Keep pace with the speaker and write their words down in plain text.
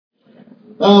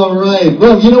All right.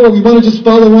 Well, you know what? We want to just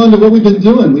follow on to what we've been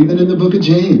doing. We've been in the book of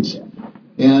James.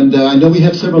 And I know we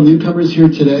have several newcomers here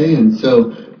today. And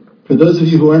so for those of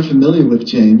you who aren't familiar with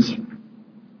James,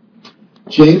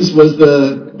 James was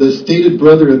the stated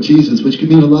brother of Jesus, which could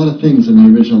mean a lot of things in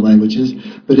the original languages.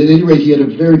 But at any rate, he had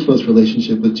a very close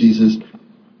relationship with Jesus.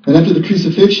 And after the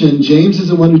crucifixion, James is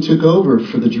the one who took over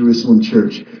for the Jerusalem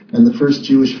church and the first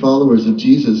Jewish followers of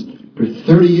Jesus for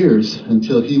 30 years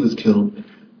until he was killed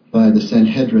by the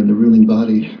Sanhedrin, the ruling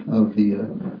body of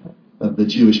the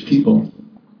Jewish people,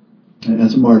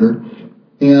 as a martyr.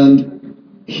 And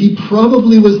he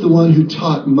probably was the one who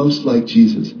taught most like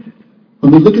Jesus.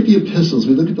 When we look at the epistles,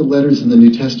 we look at the letters in the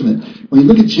New Testament, when you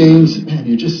look at James, man,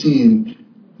 you're just seeing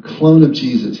a clone of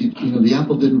Jesus. The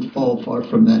apple didn't fall far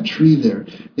from that tree there.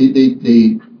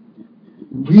 They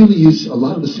really use a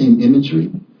lot of the same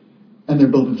imagery, and they're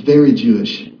both very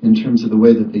Jewish in terms of the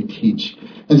way that they teach.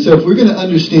 And so if we're going to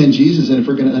understand Jesus and if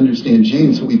we're going to understand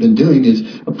James, what we've been doing is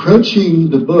approaching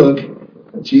the book,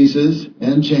 Jesus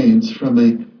and James, from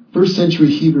a first century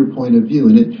Hebrew point of view.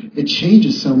 And it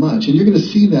changes so much. And you're going to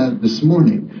see that this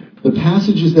morning. The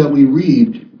passages that we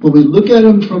read, when we look at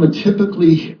them from a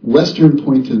typically Western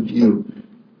point of view,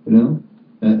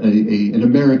 an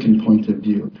American point of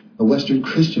view, a Western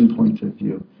Christian point of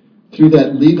view, through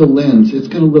that legal lens, it's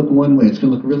going to look one way. It's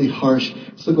going to look really harsh.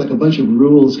 It's going to look like a bunch of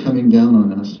rules coming down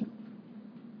on us.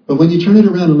 But when you turn it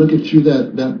around and look at through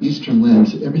that Eastern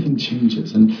lens, everything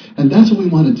changes. And that's what we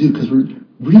want to do, because we're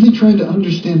really trying to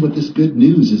understand what this good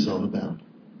news is all about.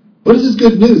 What is this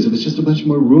good news if it's just a bunch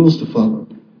more rules to follow?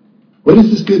 What is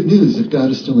this good news if God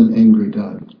is still an angry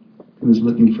God who is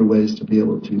looking for ways to be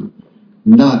able to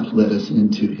not let us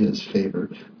into his favor,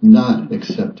 not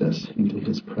accept us into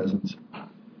his presence?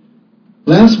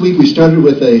 Last week we started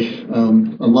with a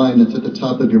line that's at the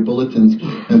top of your bulletins.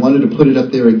 I wanted to put it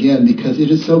up there again because it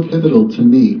is so pivotal to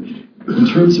me in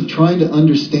terms of trying to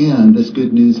understand this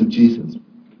good news of Jesus.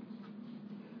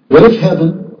 What if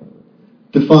heaven,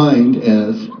 defined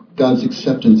as God's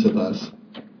acceptance of us,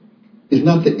 is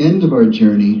not the end of our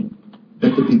journey,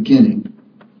 but the beginning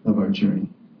of our journey?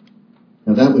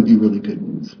 Now that would be really good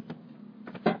news.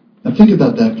 Now think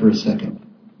about that for a second.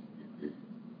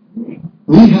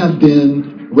 We have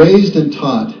been raised and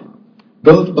taught,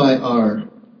 both by our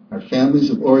families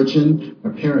of origin,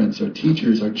 our parents, our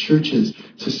teachers, our churches,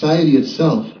 society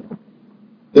itself,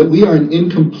 that we are an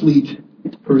incomplete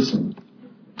person.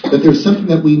 That there's something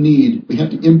that we need, we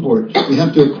have to import, we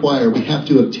have to acquire, we have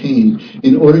to obtain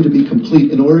in order to be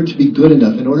complete, in order to be good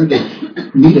enough, in order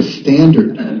to meet a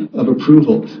standard of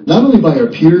approval, not only by our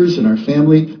peers and our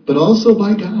family, but also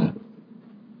by God.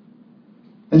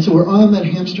 And so we're on that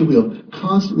hamster wheel,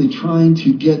 constantly trying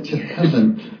to get to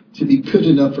heaven, to be good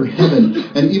enough for heaven.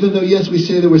 And even though, yes, we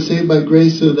say that we're saved by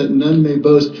grace so that none may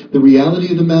boast, the reality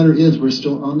of the matter is we're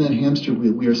still on that hamster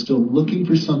wheel. We are still looking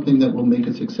for something that will make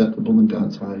us acceptable in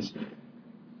God's eyes.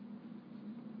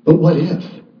 But what if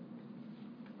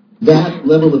that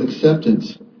level of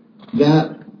acceptance,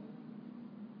 that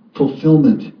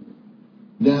fulfillment,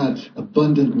 that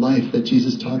abundant life that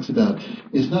Jesus talks about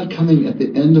is not coming at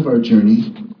the end of our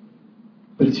journey,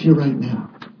 but it's here right now?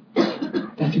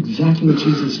 That's exactly what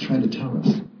Jesus is trying to tell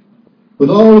us. With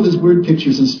all of his word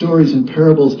pictures and stories and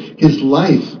parables, his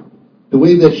life, the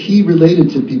way that he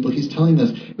related to people, he's telling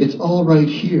us it's all right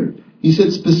here. He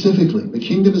said specifically, the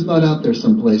kingdom is not out there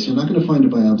someplace. You're not going to find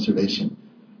it by observation.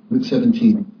 Luke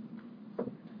 17.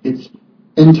 It's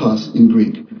entos in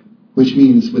Greek, which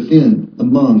means within,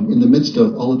 among, in the midst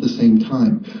of, all at the same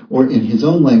time. Or in his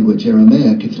own language,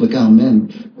 Aramaic, it's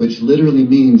legalmen, which literally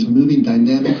means moving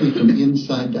dynamically from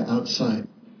inside to outside.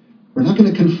 We're not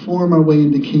going to conform our way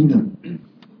into kingdom.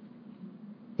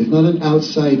 It's not an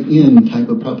outside-in type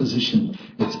of proposition.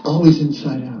 It's always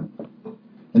inside out.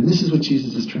 And this is what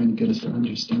Jesus is trying to get us to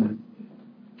understand.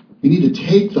 We need to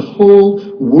take the whole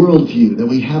worldview that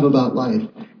we have about life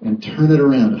and turn it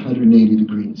around 180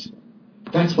 degrees.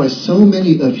 That's why so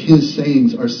many of his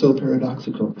sayings are so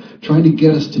paradoxical, trying to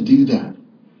get us to do that,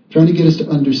 trying to get us to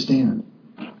understand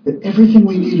that everything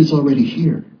we need is already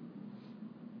here.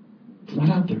 It's not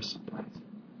out there someplace.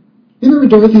 You remember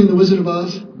Dorothy and the Wizard of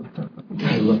Oz? God,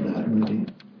 I love that movie.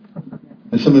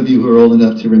 And some of you who are old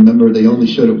enough to remember, they only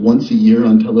showed it once a year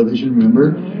on television,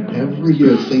 remember? Every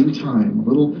year at the same time. A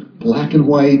little black and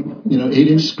white,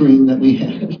 8-inch screen that we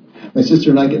had. My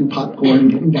sister and I getting popcorn,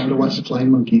 getting down to watch the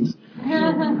flying monkeys.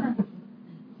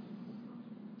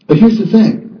 But here's the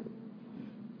thing.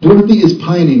 Dorothy is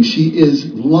pining. She is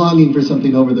longing for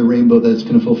something over the rainbow that's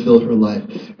going to fulfill her life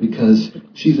because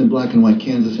she's in black and white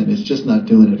Kansas and it's just not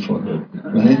doing it for her,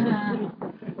 right?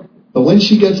 But when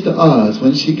she gets to Oz,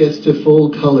 when she gets to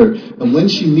full color, and when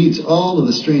she meets all of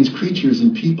the strange creatures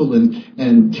and people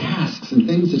and tasks and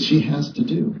things that she has to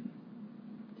do,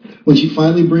 when she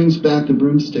finally brings back the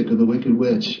broomstick of the Wicked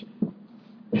Witch,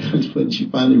 and when she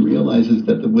finally realizes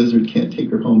that the wizard can't take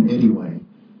her home anyway,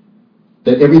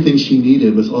 that everything she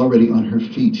needed was already on her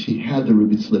feet. She had the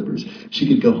ruby slippers. She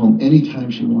could go home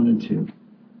anytime she wanted to.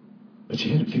 But she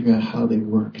had to figure out how they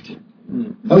worked.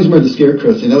 I always remember the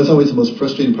Scarecrow scene. That was always the most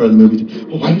frustrating part of the movie.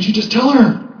 Well, why didn't you just tell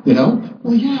her? You know?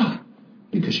 Well, yeah.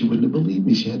 Because she wouldn't have believed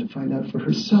me. She had to find out for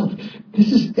herself.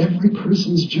 This is every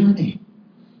person's journey.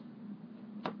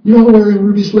 You're all wearing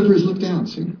ruby slippers. Look down,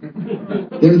 see?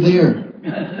 They're there.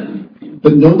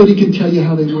 But nobody can tell you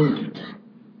how they work.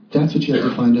 That's what you have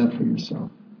to find out for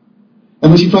yourself.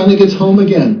 And when she finally gets home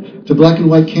again to black and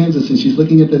white Kansas and she's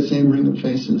looking at that same ring of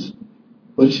faces,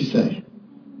 what does she say?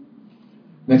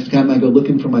 Next time I go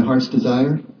looking for my heart's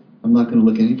desire, I'm not going to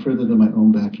look any further than my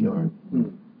own backyard.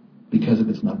 Because if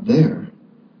it's not there,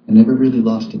 I never really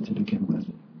lost it to begin with.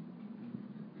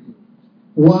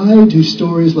 Why do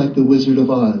stories like The Wizard of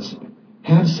Oz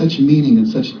have such meaning and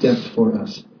such depth for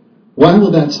us? Why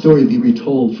will that story be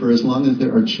retold for as long as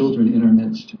there are children in our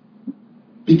midst?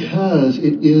 Because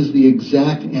it is the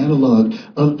exact analog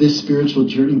of this spiritual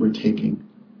journey we're taking.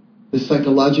 This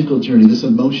psychological journey, this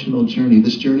emotional journey,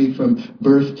 this journey from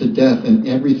birth to death and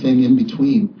everything in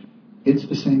between. It's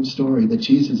the same story that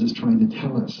Jesus is trying to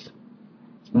tell us.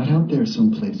 It's not out there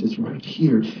someplace. It's right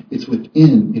here. It's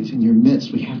within. It's in your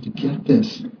midst. We have to get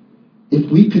this. If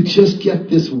we could just get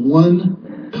this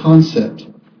one concept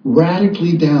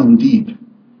radically down deep,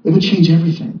 it would change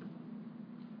everything.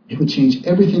 It would change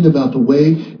everything about the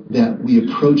way that we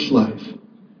approach life.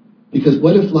 Because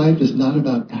what if life is not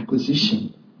about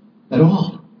acquisition at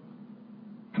all?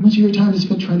 How much of your time is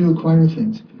spent trying to acquire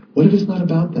things? What if it's not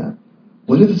about that?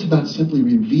 What if it's about simply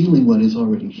revealing what is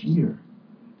already here?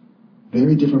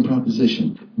 Very different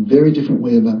proposition. Very different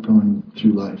way about going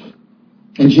through life.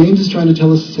 And James is trying to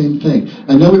tell us the same thing.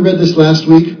 I know we read this last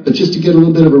week, but just to get a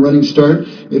little bit of a running start,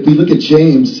 if we look at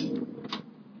James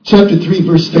chapter 3,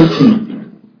 verse 13.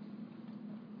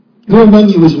 Who among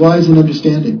you is wise and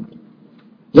understanding?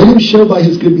 Let him show by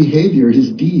his good behavior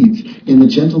his deeds in the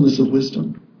gentleness of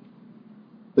wisdom.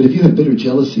 But if you have bitter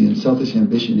jealousy and selfish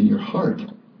ambition in your heart,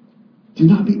 do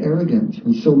not be arrogant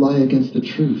and so lie against the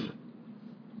truth.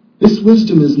 This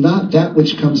wisdom is not that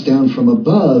which comes down from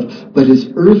above, but is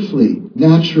earthly,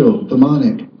 natural,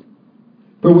 demonic.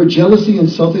 For where jealousy and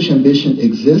selfish ambition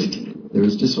exist, there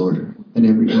is disorder and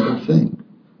every evil thing.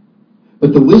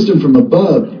 But the wisdom from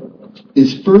above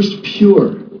is first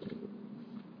pure.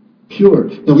 Pure.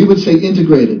 Now we would say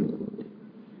integrated.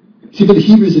 See, for the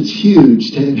Hebrews it's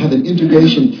huge to have an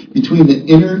integration between the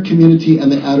inner community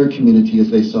and the outer community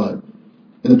as they saw it.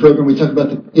 In the program we talk about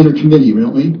the inner committee,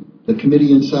 don't we? The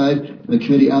committee inside and the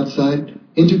committee outside.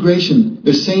 Integration.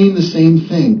 They're saying the same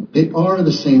thing. They are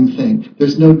the same thing.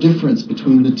 There's no difference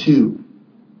between the two.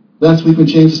 Last week when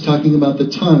James was talking about the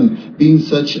tongue being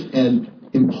such an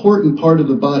important part of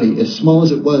the body, as small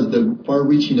as it was, the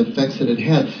far-reaching effects that it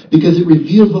had, because it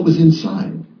revealed what was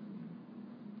inside.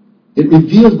 It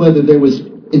revealed whether there was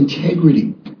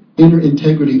integrity, inner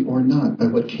integrity or not, by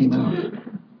what came out.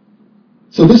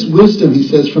 So this wisdom, he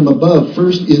says, from above,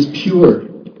 first is pure.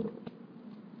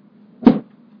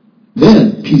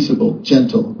 Then peaceable,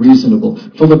 gentle, reasonable,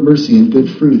 full of mercy and good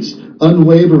fruits,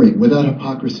 unwavering, without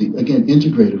hypocrisy. Again,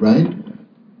 integrated, right?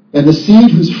 And the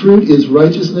seed whose fruit is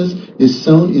righteousness is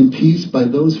sown in peace by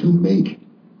those who make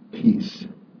peace.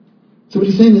 So what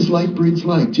he's saying is like breeds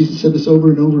like. Jesus said this over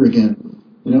and over again.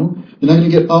 You know, you're not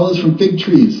going to get olives from fig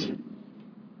trees.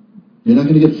 You're not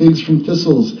going to get figs from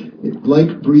thistles.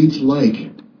 Like breeds like.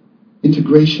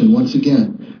 Integration, once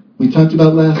again. We talked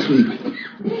about last week.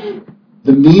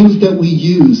 The means that we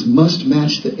use must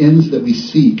match the ends that we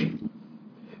seek.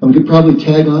 And we could probably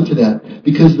tag on to that,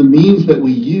 because the means that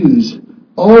we use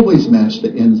always match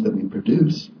the ends that we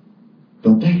produce.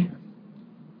 Don't they?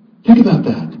 Think about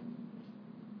that.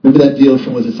 Remember that deal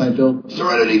from, was it Seinfeld?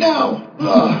 Serenity now!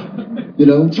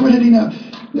 Serenity now.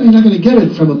 No, you're not going to get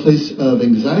it from a place of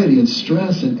anxiety and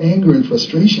stress and anger and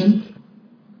frustration.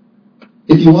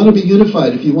 If you want to be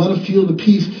unified, if you want to feel the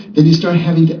peace, then you start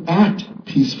having to act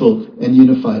peaceful and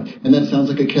unified. And that sounds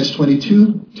like a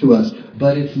catch-22 to us.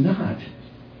 But it's not.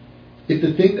 If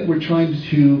the thing that we're trying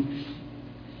to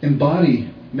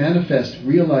embody, manifest,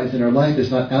 realize in our life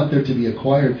is not out there to be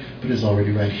acquired, but is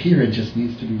already right here and just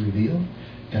needs to be revealed,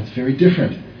 that's very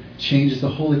different. Changes the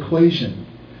whole equation.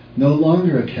 No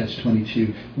longer a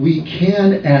catch-22. We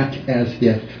can act as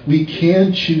if. We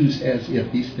can choose as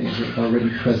if these things are already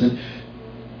present,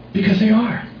 because they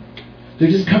are. They're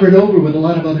just covered over with a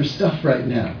lot of other stuff right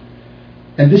now.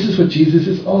 And this is what Jesus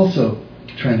is also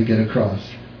trying to get across.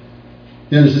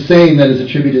 There's a saying that is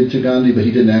attributed to Gandhi, but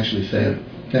he didn't actually say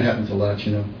it. That happens a lot,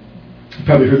 You've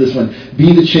probably heard this one.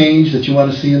 Be the change that you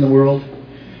want to see in the world.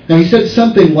 Now, he said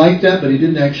something like that, but he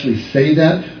didn't actually say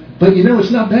that. But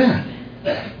it's not bad.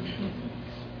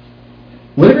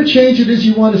 Whatever change it is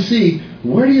you want to see,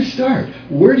 where do you start?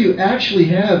 Where do you actually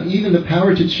have even the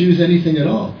power to choose anything at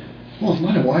all? Well, it's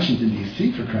not in Washington,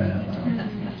 D.C., for crying out loud.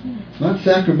 It's not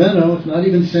Sacramento. It's not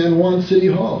even San Juan City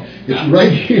Hall. It's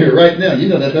right here, right now. You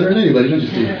know that better than anybody, don't you,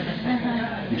 Steve?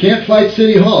 You can't fight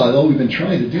City Hall, although we've been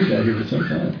trying to do that here for some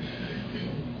time.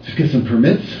 Just get some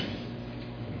permits.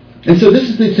 And so this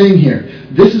is the thing here.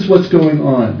 This is what's going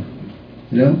on.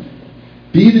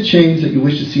 Be the change that you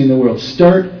wish to see in the world.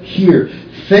 Start here.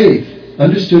 Faith,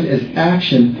 understood as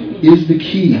action, is the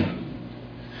key.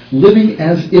 Living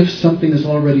as if something is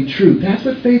already true. That's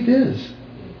what faith is.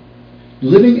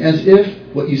 Living as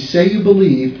if what you say you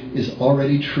believe is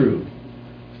already true.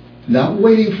 Not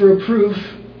waiting for a proof.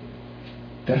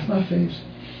 That's not faith.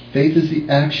 Faith is the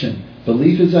action.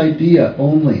 Belief is idea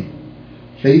only.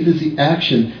 Faith is the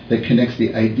action that connects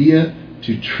the idea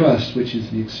to trust, which is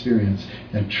the experience.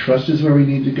 And trust is where we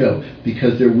need to go,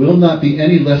 because there will not be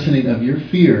any lessening of your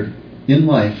fear in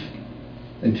life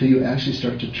until you actually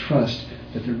start to trust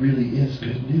that there really is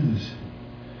good news.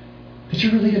 That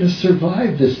you're really going to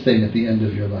survive this thing at the end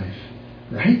of your life.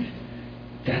 Right?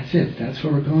 That's it. That's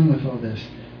where we're going with all this.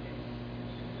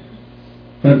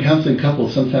 When I'm counseling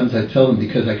couples, sometimes I tell them,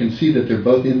 because I can see that they're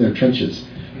both in their trenches.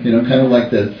 Kind of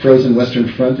like the frozen Western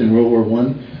Front in World War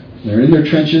I. They're in their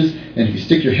trenches, and if you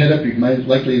stick your head up, you might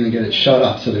likely even get it shot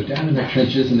off. So they're down in their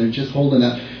trenches, and they're just holding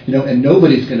out. And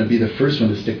nobody's going to be the first one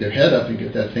to stick their head up and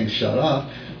get that thing shot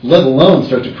off, let alone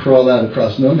start to crawl out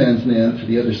across no man's land to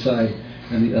the other side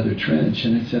and the other trench.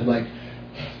 And I said,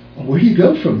 where do you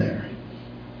go from there?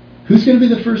 Who's going to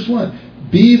be the first one?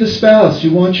 Be the spouse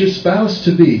you want your spouse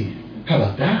to be. How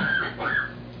about that?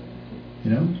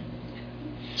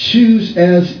 Choose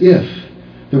as if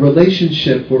the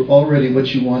relationship were already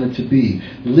what you want it to be.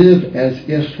 Live as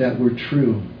if that were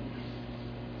true.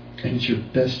 And it's your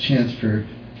best chance for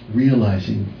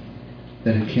realizing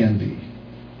that it can be.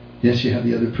 Yes, you have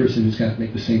the other person who's going to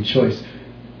make the same choice.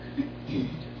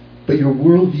 But your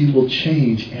worldview will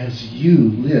change as you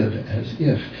live as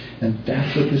if. And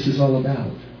that's what this is all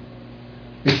about.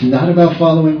 It's not about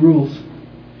following rules.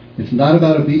 It's not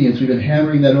about obedience. We've been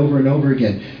hammering that over and over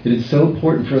again. It is so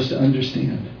important for us to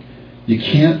understand. You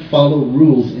can't follow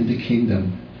rules into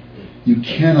kingdom. You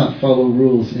cannot follow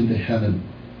rules into heaven.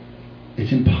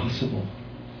 It's impossible.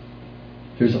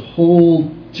 There's a whole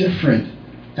different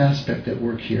aspect at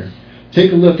work here.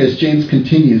 Take a look as James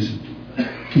continues.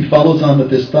 He follows on with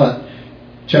this thought.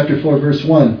 Chapter 4, verse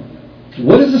 1.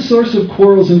 What is the source of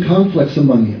quarrels and conflicts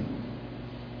among you?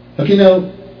 Okay,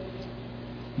 now,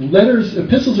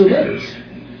 epistles are letters.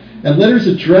 And letters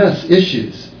address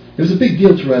issues. It was a big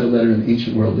deal to write a letter in the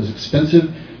ancient world. It was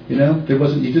expensive.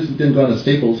 You just didn't go to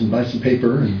Staples and buy some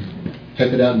paper and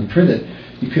type it out and print it.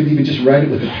 You couldn't even just write it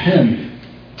with a pen.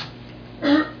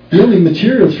 The only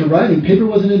materials for writing, paper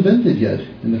wasn't invented yet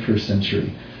in the first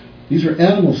century. These were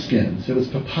animal skins. It was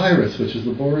papyrus, which was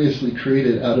laboriously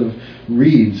created out of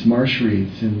reeds, marsh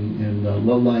reeds in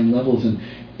low-lying levels.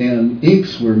 And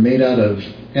inks were made out of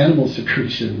animal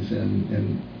secretions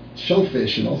and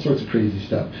shellfish and all sorts of crazy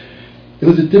stuff. It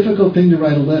was a difficult thing to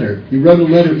write a letter. You wrote a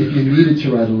letter if you needed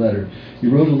to write a letter. You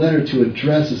wrote a letter to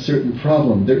address a certain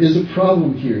problem. There is a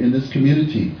problem here in this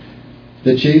community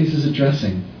that James is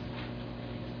addressing.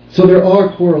 So there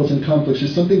are quarrels and conflicts.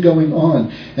 There's something going on,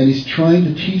 and he's trying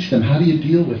to teach them, how do you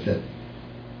deal with it?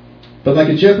 But like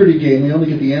a Jeopardy game, we only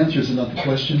get the answers and not the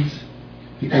questions,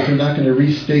 because they're not going to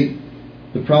restate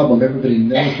the problem. Everybody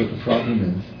knows what the problem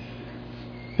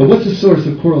is. But what's the source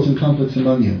of quarrels and conflicts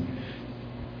among you?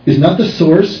 Is not the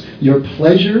source your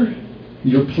pleasures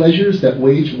that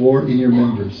wage war in your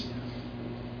members?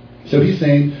 So he's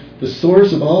saying the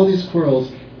source of all these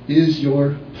quarrels is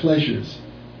your pleasures.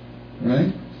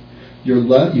 Right? You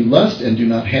lust and do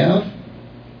not have,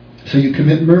 so you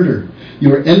commit murder.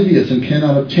 You are envious and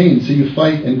cannot obtain, so you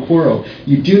fight and quarrel.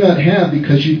 You do not have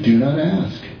because you do not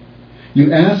ask.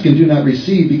 You ask and do not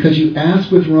receive because you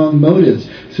ask with wrong motives,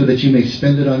 so that you may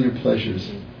spend it on your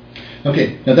pleasures.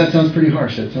 Okay, now that sounds pretty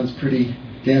harsh. That sounds pretty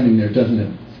damning there, doesn't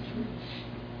it?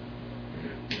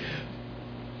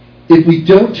 If we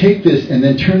don't take this and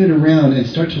then turn it around and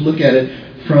start to look at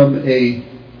it from a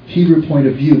Hebrew point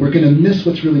of view, we're going to miss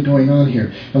what's really going on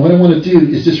here. And what I want to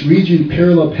do is just read you a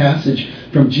parallel passage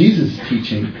from Jesus'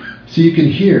 teaching so you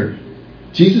can hear.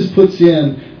 Jesus puts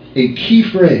in a key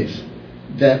phrase.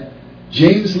 that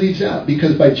James leaves out,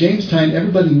 because by James' time,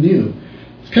 everybody knew.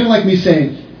 It's kind of like me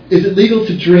saying, is it legal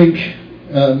to drink,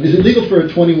 is it legal for a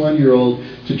 21-year-old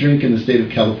to drink in the state of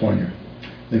California?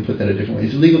 Let me put that a different way.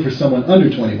 Is it legal for someone under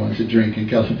 21 to drink in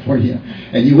California?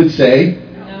 And you would say,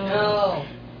 no.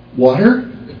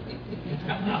 Water?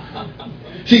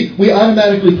 See, we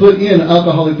automatically put in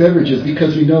alcoholic beverages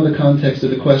because we know the context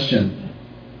of the question.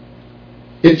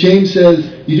 If James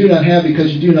says, you do not have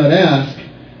because you do not ask,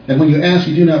 and when you ask,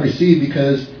 you do not receive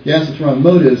because you ask with wrong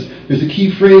motives, there's a key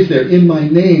phrase there, in my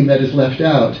name, that is left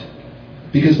out.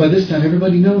 Because by this time,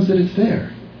 everybody knows that it's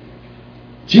there.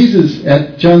 Jesus,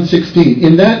 at John 16,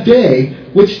 in that day,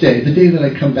 which day? The day that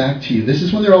I come back to you. This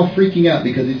is when they're all freaking out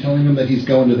because he's telling them that he's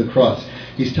going to the cross.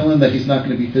 He's telling them that he's not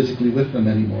going to be physically with them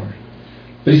anymore.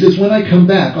 But he says, when I come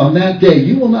back, on that day,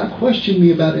 you will not question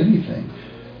me about anything.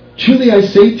 Truly I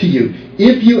say to you,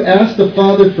 if you ask the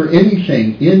Father for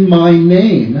anything in my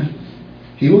name,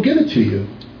 he will give it to you.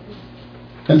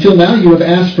 Until now you have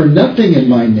asked for nothing in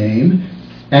my name.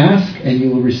 Ask and you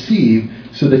will receive,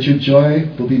 so that your joy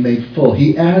will be made full.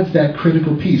 He adds that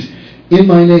critical piece, in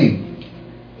my name.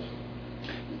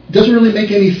 It doesn't really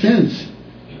make any sense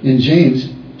in James,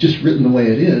 just written the way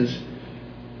it is.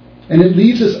 And it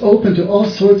leaves us open to all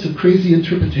sorts of crazy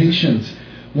interpretations,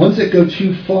 ones that go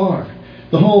too far.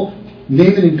 The whole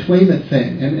name it and claim it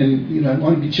thing, and I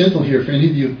want to be gentle here for any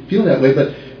of you who feel that way, but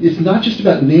it's not just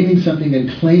about naming something and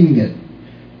claiming it.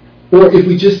 Or if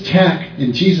we just tack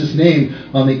in Jesus' name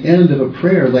on the end of a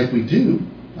prayer like we do,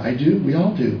 I do, we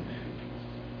all do.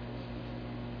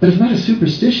 But it's not a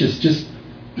superstitious, just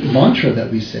mantra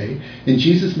that we say. In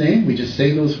Jesus' name, we just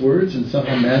say those words and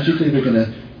somehow magically they're going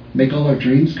to make all our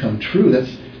dreams come true.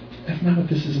 That's not what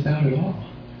this is about at all.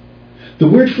 The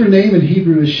word for name in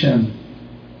Hebrew is Shem.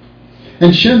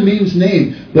 And Shem means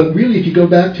name, but really if you go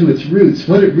back to its roots,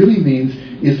 what it really means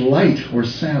is light or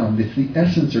sound. It's the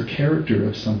essence or character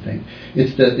of something.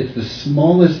 It's the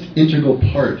smallest integral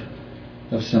part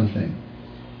of something.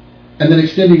 And then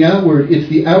extending outward, it's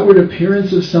the outward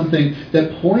appearance of something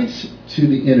that points to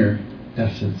the inner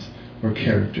essence or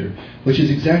character, which is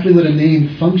exactly what a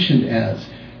name functioned as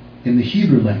in the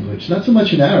Hebrew language. Not so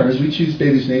much in ours. We choose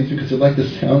babies' names because we like the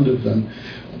sound of them.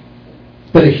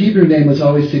 But a Hebrew name was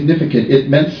always significant. It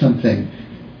meant something.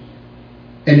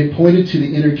 And it pointed to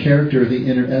the inner character, the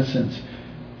inner essence.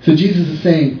 So Jesus is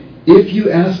saying, if you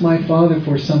ask my Father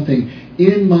for something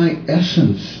in my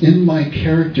essence, in my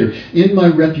character, in my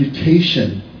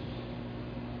reputation.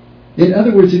 In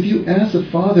other words, if you ask the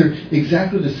Father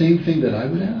exactly the same thing that I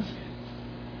would ask,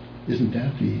 isn't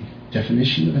that the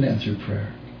definition of an answered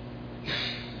prayer?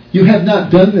 You have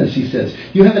not done this, he says.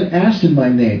 You haven't asked in my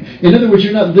name. In other words,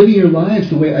 you're not living your lives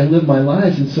the way I live my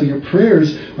lives, and so your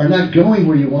prayers are not going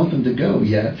where you want them to go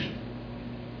yet,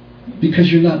 because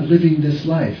you're not living this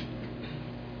life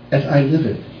as I live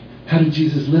it. How did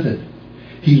Jesus live it?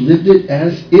 He lived it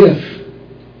as if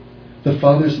the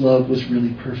Father's love was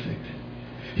really perfect.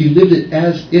 He lived it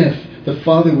as if the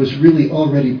Father was really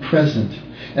already present.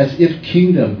 As if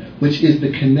kingdom, which is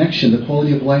the connection, the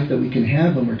quality of life that we can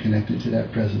have when we're connected to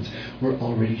that presence, we're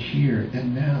already here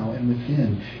and now and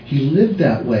within. He lived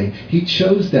that way. He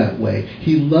chose that way.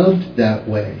 He loved that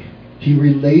way. He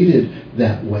related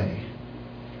that way.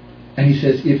 And he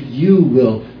says, if you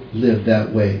will live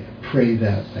that way, pray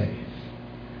that way,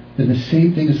 then the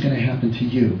same thing is going to happen to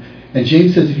you. And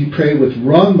James says if you pray with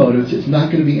wrong motives, it's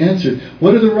not going to be answered.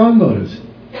 What are the wrong motives?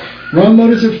 Wrong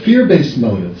motives are fear-based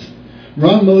motives.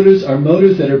 Wrong motives are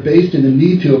motives that are based in the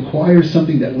need to acquire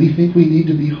something that we think we need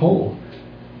to be whole.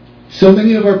 So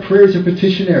many of our prayers are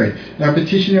petitionary. And our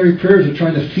petitionary prayers are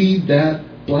trying to feed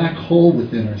that black hole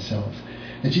within ourselves.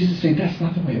 And Jesus is saying that's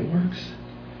not the way it works.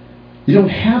 You don't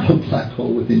have a black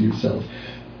hole within yourself.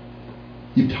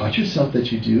 You've taught yourself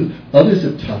that you do. Others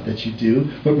have taught that you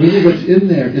do. But really what's in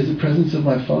there is the presence of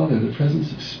my Father, the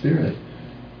presence of Spirit.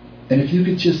 And if you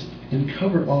could just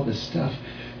uncover all this stuff,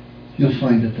 you'll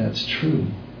find that that's true.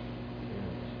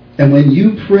 And when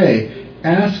you pray,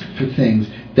 ask for things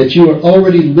that you are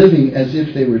already living as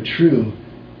if they were true.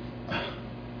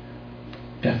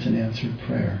 That's an answered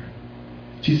prayer.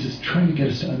 Jesus is trying to get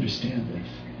us to understand this.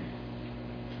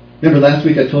 Remember last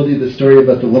week I told you the story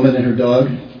about the woman and her dog?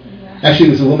 Actually,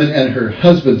 it was a woman and her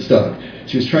husband's dog.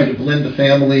 She was trying to blend the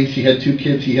family. She had 2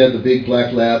 kids. He had the big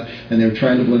black lab, and they were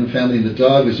trying to blend the family, and the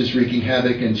dog was just wreaking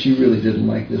havoc, and she really didn't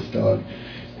like this dog.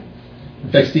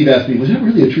 In fact, Steve asked me, was that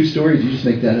really a true story, or did you just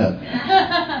make that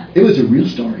up? It was a real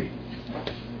story.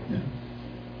 Yeah.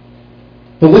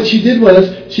 But what she did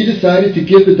was, she decided to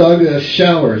give the dog a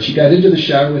shower. She got into the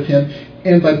shower with him,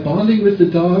 And by bonding with the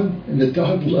dog, and the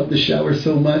dog loved the shower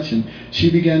so much, and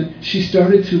she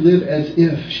started to live as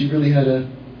if she really had a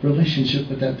relationship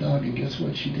with that dog. And guess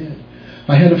what she did?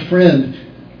 I had a friend,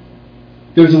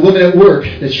 there was a woman at work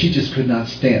that she just could not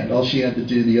stand. All she had to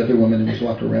do, the other woman, was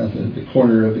walk around the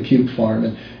corner of the cube farm,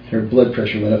 and her blood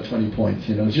pressure went up 20 points.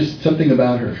 It was just something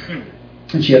about her.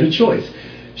 And she had a choice.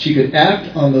 She could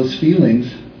act on those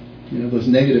feelings, those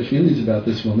negative feelings about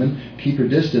this woman, keep her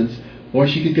distance, or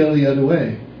she could go the other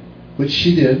way, which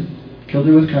she did, killed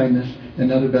her with kindness, and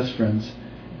now they're best friends.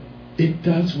 It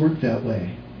does work that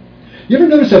way. You ever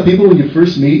notice how people, when you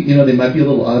first meet, they might be a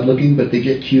little odd looking, but they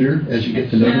get cuter as you get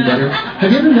to know them better?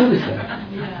 Have you ever noticed that?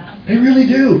 Yeah. They really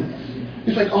do.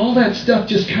 It's like all that stuff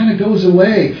just kind of goes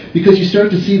away because you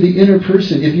start to see the inner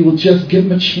person if you will just give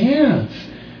them a chance.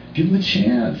 Give them a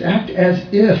chance. Act as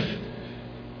if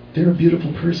they're a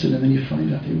beautiful person, and then you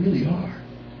find out they really are.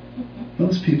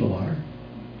 Most people are.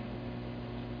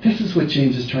 This is what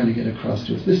James is trying to get across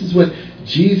to us. This is what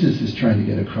Jesus is trying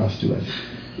to get across to us.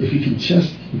 If you can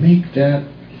just make that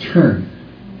turn,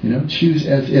 choose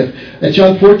as if. At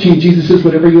John 14, Jesus says,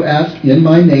 whatever you ask in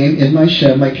my name, in my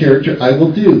Shem, my character, I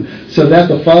will do, so that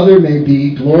the Father may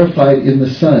be glorified in the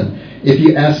Son. If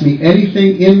you ask me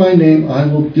anything in my name, I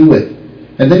will do it.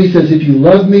 And then he says, if you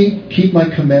love me, keep my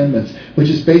commandments, which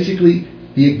is basically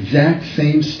the exact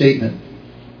same statement.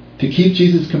 To keep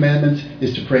Jesus' commandments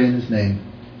is to pray in his name.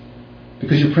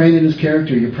 Because you're praying in his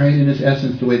character, you're praying in his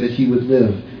essence, the way that he would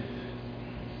live.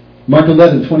 Mark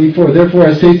 11:24, therefore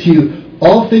I say to you,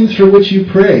 all things for which you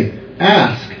pray,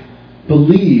 ask,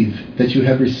 believe that you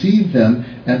have received them,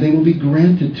 and they will be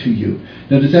granted to you.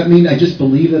 Now, does that mean I just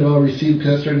believe that I'll receive?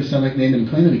 Because that's starting to sound like name it and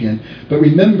claim it again. But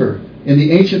remember, in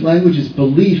the ancient languages,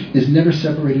 belief is never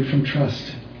separated from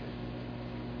trust.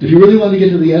 If you really want to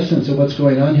get to the essence of what's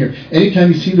going on here,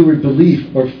 anytime you see the word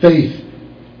belief or faith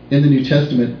in the New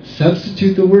Testament,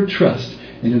 substitute the word trust,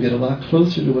 and you'll get a lot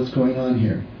closer to what's going on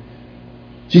here.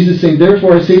 Jesus is saying,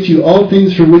 therefore I say to you, all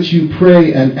things for which you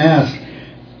pray and ask,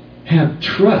 have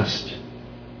trust.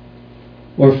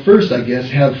 Or first, I guess,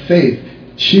 have faith.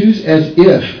 Choose as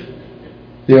if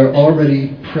they are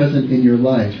already present in your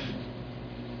life,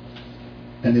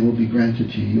 and they will be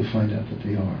granted to you. You'll find out that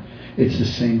they are. It's the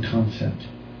same concept.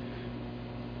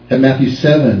 At Matthew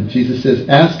 7, Jesus says,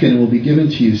 ask and it will be given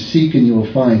to you. Seek and you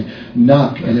will find.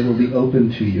 Knock and it will be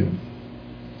opened to you.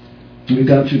 We've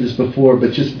gone through this before,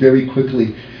 but just very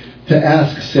quickly. To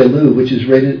ask, selu, which is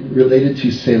related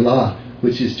to selah,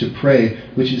 which is to pray,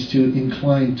 which is to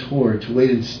incline toward, to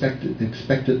wait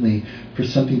expectantly for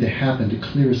something to happen, to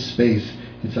clear a space.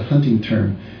 It's a hunting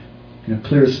term.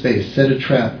 Clear a space, set a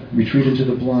trap, retreat into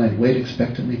the blind, wait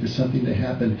expectantly for something to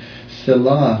happen.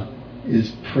 Selah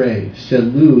is pray.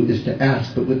 Selu is to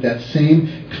ask, but with that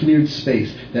same cleared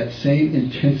space, that same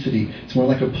intensity. It's more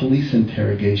like a police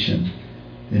interrogation.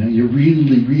 You're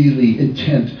really, really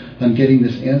intent on getting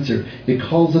this answer. It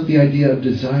calls up the idea of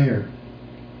desire.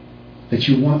 That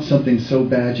you want something so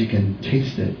bad you can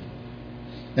taste it.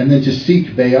 And then to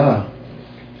seek, be'ah,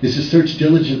 is to search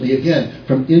diligently, again,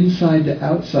 from inside to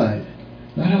outside.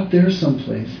 Not out there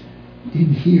someplace.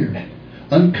 In here.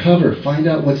 Uncover, find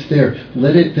out what's there.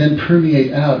 Let it then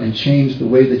permeate out and change the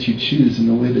way that you choose and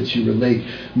the way that you relate.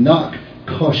 Knock,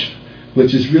 kosh,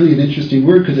 which is really an interesting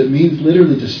word because it means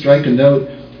literally to strike a note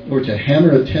or to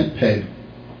hammer a tent peg.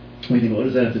 We think, what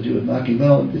does that have to do with knocking?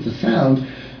 Well, it's a sound.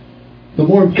 But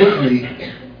more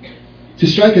importantly, to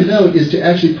strike a note is to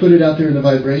actually put it out there in the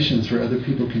vibrations where other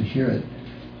people can hear it.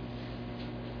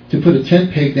 To put a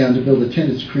tent peg down to build a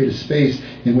tent is to create a space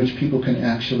in which people can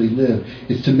actually live.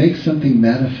 It's to make something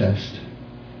manifest.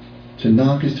 To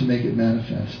knock is to make it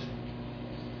manifest.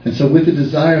 And so with the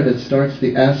desire that starts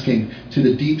the asking to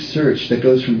the deep search that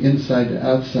goes from inside to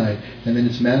outside, and then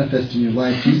it's manifest in your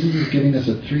life, Jesus is giving us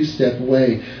a 3-step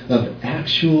way of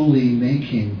actually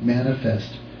making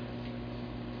manifest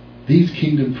these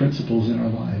kingdom principles in our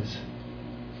lives.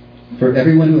 For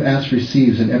everyone who asks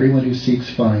receives, and everyone who seeks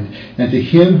finds. And to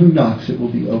him who knocks it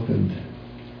will be opened.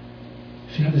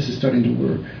 See how this is starting to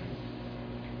work.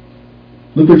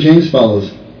 Look where James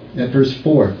follows at verse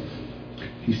 4.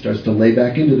 He starts to lay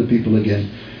back into the people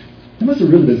again. There must have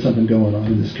really been something going on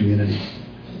in this community.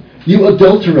 You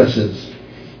adulteresses,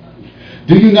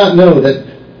 do you not know that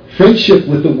friendship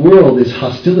with the world is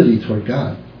hostility toward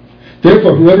God?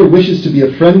 Therefore, whoever wishes to be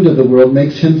a friend of the world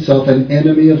makes himself an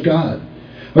enemy of God.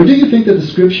 Or do you think that the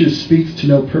Scripture speaks to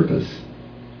no purpose?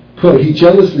 Quote, he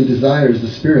jealously desires the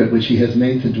Spirit which he has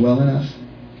made to dwell in us,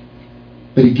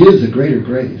 but he gives a greater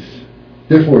grace.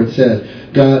 Therefore it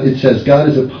says, God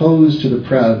is opposed to the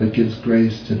proud, but gives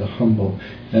grace to the humble.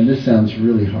 And this sounds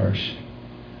really harsh.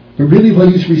 But really what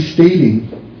he's restating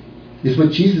is what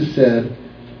Jesus said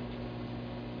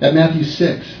at Matthew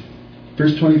 6,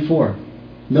 verse 24.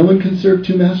 No one can serve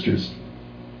two masters.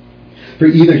 For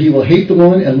either he will hate the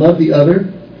one and love the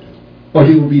other, or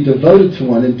he will be devoted to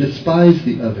one and despise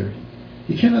the other.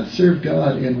 You cannot serve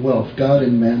God and wealth, God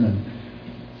and mammon.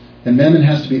 And mammon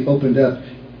has to be opened up.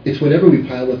 It's whatever we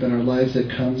pile up in our lives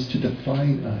that comes to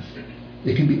define us.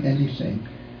 It can be anything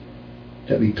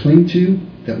that we cling to,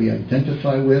 that we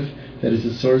identify with, that is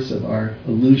the source of our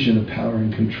illusion of power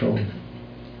and control.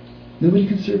 Nobody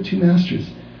can serve two masters.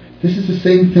 This is the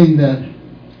same thing that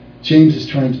James is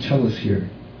trying to tell us here.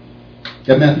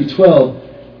 At Matthew 12,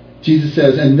 Jesus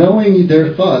says, and knowing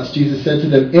their thoughts, Jesus said to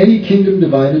them, any kingdom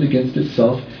divided against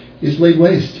itself is laid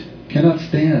waste, cannot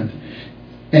stand.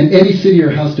 And any city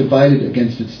or house divided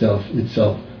against itself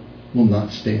will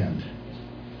not stand.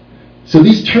 So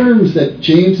these terms that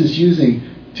James is using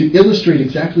to illustrate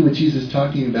exactly what Jesus is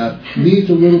talking about needs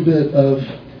a little bit of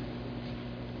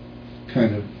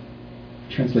kind of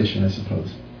translation, I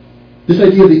suppose. This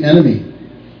idea of the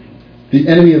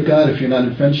enemy of God if you're not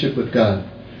in friendship with God.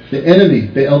 The enemy,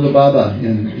 Be'el-Debaba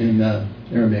in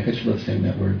Aramaic. I just love saying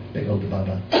that word,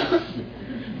 Be'el-Debaba.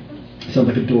 Sounds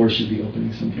like a door should be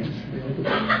opening sometimes.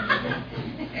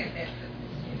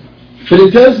 But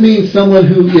it does mean someone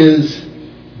who is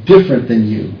different than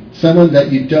you. Someone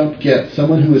that you don't get.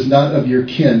 Someone who is not of your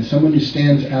kin. Someone who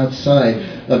stands outside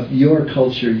of your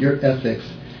culture, your ethics.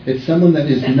 It's someone that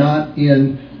is not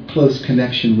in close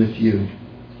connection with you.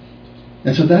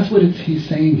 And so that's what he's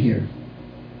saying here.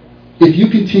 If you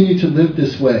continue to live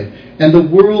this way, and the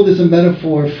world is a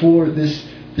metaphor for this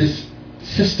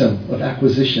system of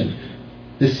acquisition,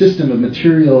 this system of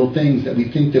material things that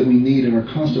we think that we need, and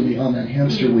we're constantly on that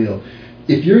hamster wheel.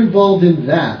 If you're involved in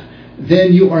that,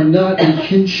 then you are not in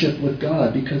kinship with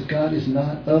God, because God is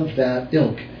not of that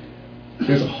ilk.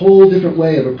 There's a whole different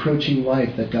way of approaching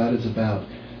life that God is about,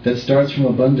 that starts from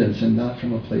abundance and not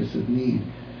from a place of need.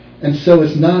 And so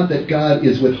it's not that God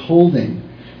is withholding.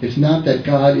 It's not that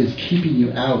God is keeping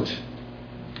you out.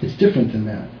 It's different than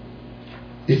that.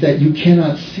 It's that you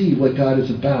cannot see what God is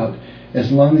about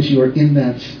as long as you are in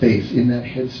that space, in that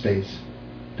headspace.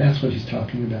 That's what he's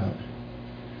talking about.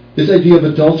 This idea of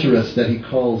adulteress that he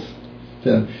calls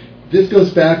them. This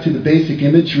goes back to the basic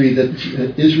imagery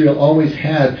that Israel always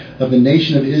had of the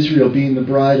nation of Israel being the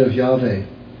bride of Yahweh.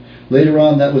 Later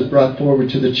on, that was brought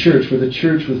forward to the church, where the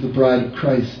church was the bride of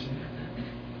Christ.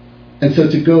 And so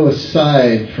to go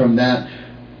aside from that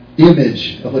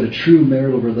image of what a true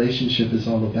marital relationship is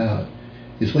all about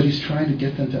is what he's trying to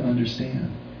get them to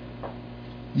understand.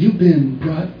 You've been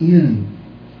brought in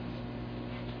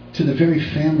to the very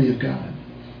family of God.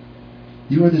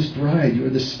 You are this bride, you are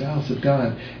the spouse of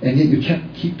God, and yet you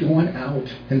keep going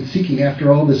out and seeking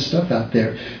after all this stuff out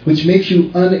there, which makes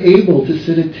you unable to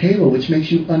sit at table, which makes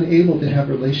you unable to have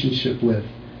relationship with.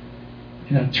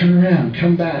 Turn around,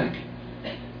 come back.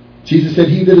 Jesus said,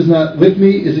 he that is not with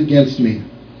me is against me.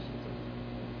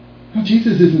 Now,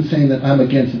 Jesus isn't saying that I'm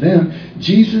against them.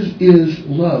 Jesus is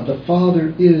love. The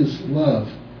Father is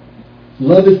love.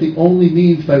 Love is the only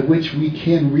means by which we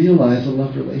can realize a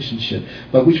love relationship,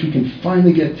 by which we can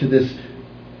finally get to this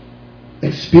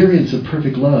experience of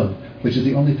perfect love, which is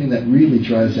the only thing that really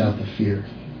drives out the fear.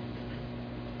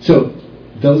 So,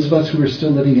 those of us who are still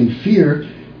living in fear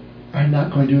are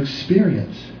not going to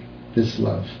experience this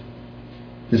love,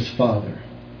 this Father,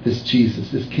 this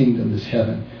Jesus, this kingdom, this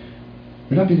heaven.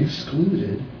 We're not being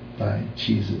excluded by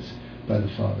Jesus, by the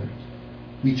Father.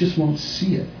 We just won't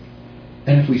see it.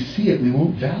 And if we see it, we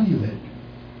won't value it.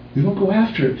 We won't go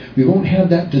after it. We won't have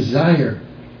that desire,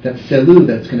 that selu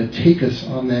that's going to take us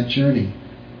on that journey.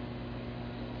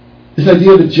 This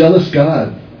idea of a jealous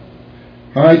God.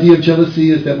 Our idea of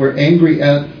jealousy is that we're angry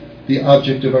at the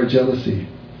object of our jealousy.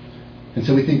 And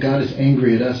so we think God is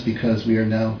angry at us because we are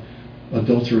now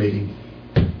adulterating.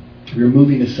 We're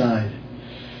moving aside.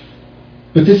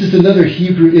 But this is another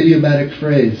Hebrew idiomatic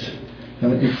phrase.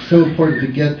 It's so important to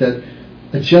get that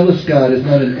a jealous God is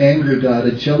not an angry God.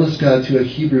 A jealous God to a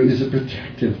Hebrew is a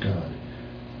protective God.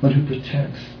 One who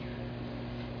protects.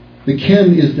 The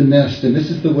ken is the nest, and this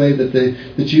is the way that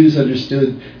the Jews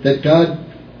understood that God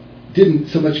didn't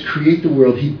so much create the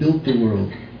world, he built the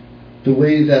world. The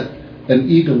way that an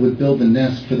eagle would build a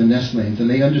nest for the nestlings, and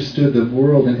they understood the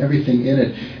world and everything in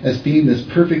it as being this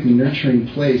perfectly nurturing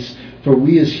place for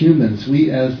we as humans, we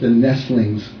as the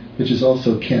nestlings, which is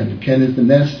also ken. Ken is the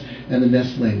nest and the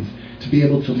nestlings, to be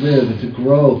able to live and to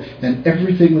grow, and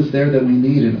everything was there that we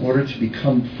need in order to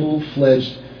become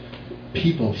full-fledged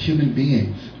people, human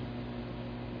beings,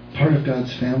 part of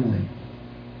God's family.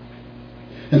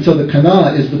 And so the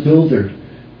Kana is the builder.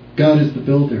 God is the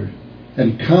builder,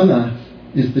 and kana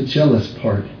is the jealous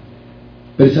part.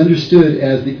 But it's understood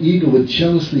as the eagle would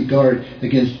jealously guard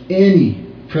against any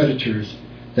predators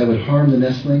that would harm the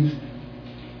nestlings.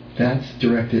 That's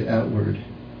directed outward,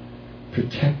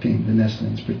 protecting the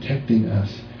nestlings, protecting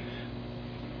us.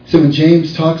 So when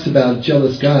James talks about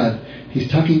jealous God, he's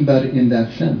talking about it in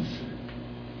that sense.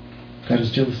 God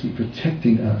is jealously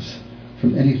protecting us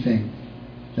from anything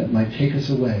that might take us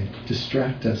away,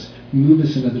 distract us, move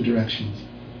us in other directions.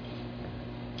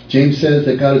 James says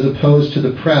that God is opposed to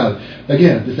the proud.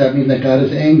 Again, does that mean that God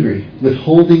is angry,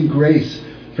 withholding grace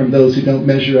from those who don't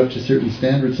measure up to certain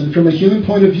standards? And from a human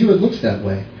point of view, it looks that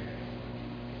way.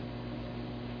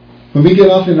 When we get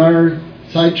off in our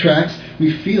side tracks,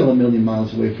 we feel a million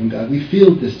miles away from God. We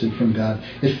feel distant from God.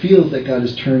 It feels that God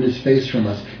has turned his face from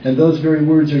us. And those very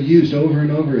words are used over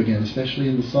and over again, especially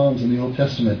in the Psalms and the Old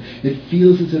Testament. It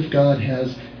feels as if God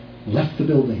has left the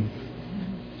building.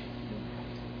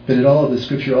 But in all of the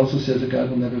Scripture also says that God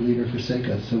will never leave or forsake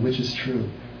us. So which is true?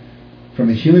 From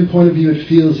a human point of view, it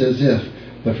feels as if.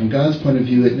 But from God's point of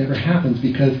view, it never happens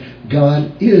because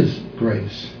God is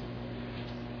grace.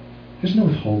 There's no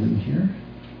withholding here.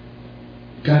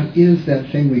 God is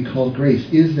that thing we call grace,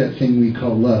 is that thing we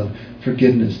call love,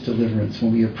 forgiveness, deliverance.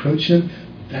 When we approach him,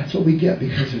 that's what we get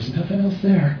because there's nothing else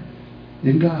there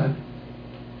in God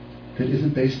that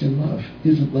isn't based in love,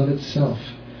 isn't love itself.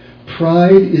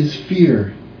 Pride is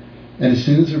fear. And as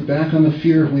soon as we're back on the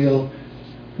fear wheel,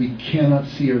 we cannot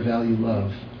see or value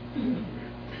love.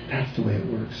 That's the way it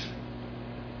works.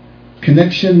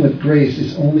 Connection with grace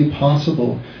is only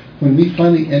possible when we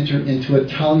finally enter into a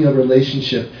talia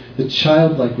relationship, the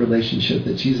childlike relationship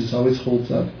that Jesus always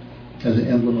holds up as an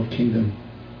emblem of kingdom.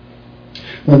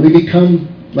 When we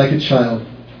become like a child,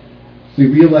 we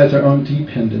realize our own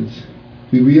dependence.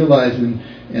 We realize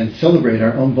and celebrate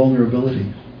our own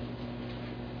vulnerability.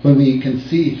 When we can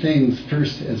see things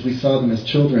first as we saw them as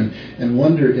children and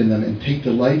wonder in them and take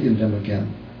delight in them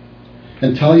again.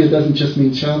 And talia doesn't just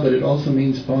mean child, but it also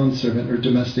means bondservant or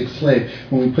domestic slave.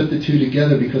 When we put the two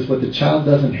together, because what the child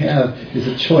doesn't have is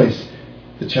a choice.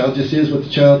 The child just is what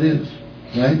the child is,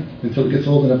 right? Until it gets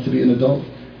old enough to be an adult.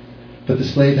 But the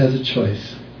slave has a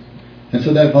choice. And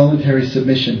so that voluntary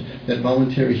submission, that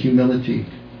voluntary humility,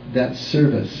 that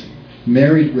service,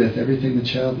 married with everything the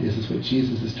child is what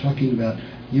Jesus is talking about.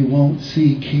 You won't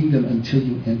see kingdom until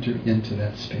you enter into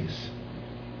that space.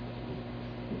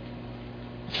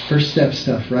 First step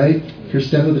stuff, right? First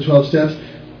step of the 12 steps.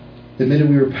 Admitted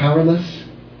we were powerless,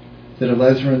 that our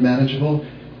lives were unmanageable.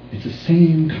 It's the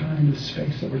same kind of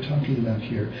space that we're talking about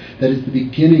here. That is the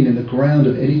beginning and the ground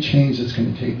of any change that's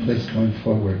going to take place going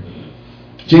forward.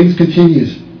 James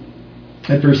continues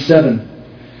at verse 7.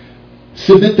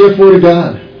 Submit therefore to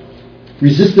God.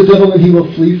 Resist the devil and he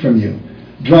will flee from you.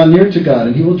 Draw near to God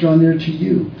and he will draw near to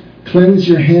you. Cleanse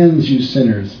your hands, you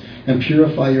sinners, and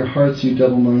purify your hearts, you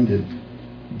double-minded.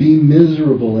 Be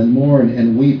miserable and mourn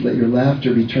and weep. Let your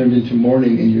laughter be turned into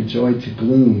mourning and your joy to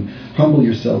gloom. Humble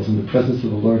yourselves in the presence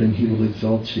of the Lord and he will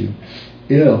exalt you.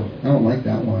 Ew, I don't like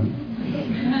that one.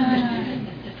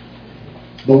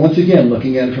 But once again,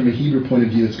 looking at it from a Hebrew point of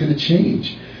view, it's going to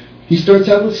change. He starts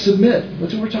out with submit.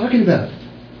 That's what we're talking about.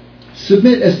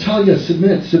 Submit as talia,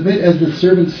 submit. Submit as the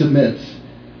servant submits.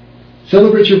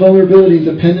 Celebrate your vulnerability and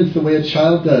dependence the way a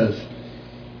child does.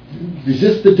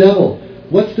 Resist the devil.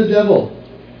 What's the devil?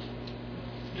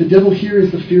 The devil here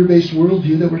is the fear-based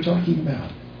worldview that we're talking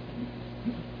about.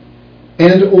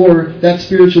 And or that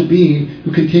spiritual being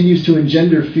who continues to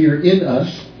engender fear in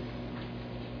us,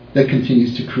 that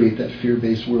continues to create that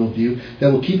fear-based worldview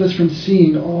that will keep us from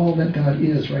seeing all that God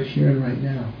is right here and right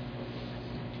now.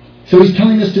 So he's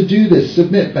telling us to do this,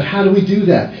 submit. But how do we do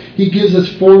that? He gives us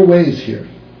 4 ways here.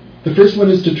 The first one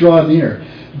is to draw near.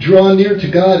 Draw near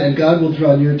to God and God will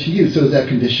draw near to you. So is that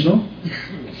conditional?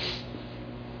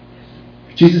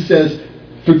 Jesus says,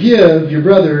 forgive your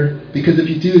brother, because if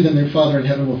you do, then your Father in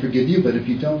heaven will forgive you. But if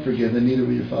you don't forgive, then neither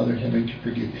will your Father in heaven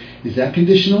forgive. Is that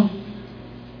conditional?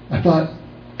 I thought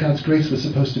God's grace was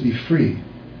supposed to be free,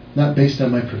 not based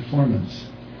on my performance.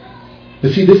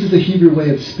 But see, this is a Hebrew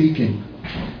way of speaking.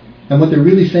 And what they're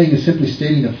really saying is simply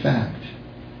stating a fact.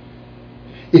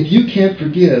 If you can't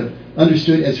forgive,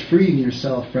 understood as freeing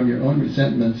yourself from your own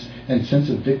resentments and sense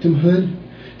of victimhood,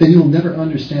 then you'll never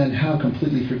understand how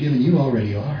completely forgiven you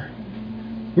already are.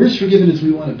 We're as forgiven as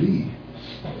we want to be.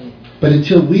 But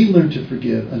until we learn to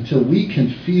forgive, until we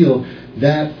can feel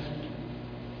that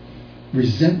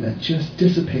resentment just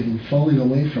dissipating, falling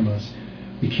away from us,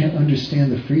 we can't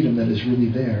understand the freedom that is really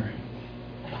there.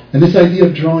 And this idea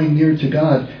of drawing near to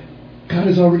God, God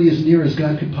is already as near as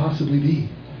God could possibly be.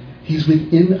 He's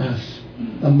within us.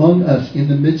 among us, in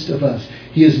the midst of us.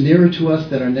 He is nearer to us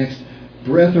than our next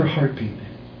breath or heartbeat.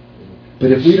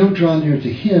 But if we don't draw near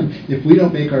to Him, if we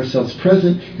don't make ourselves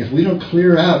present, if we don't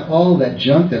clear out all that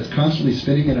junk that's constantly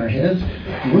spinning in our heads,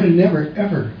 we're never,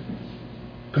 ever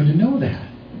going to know that,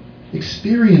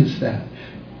 experience that,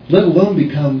 let alone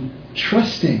become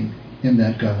trusting in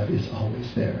that God is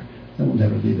always there and will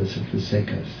never leave us or forsake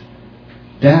us.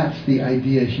 That's the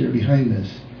idea here behind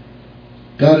this.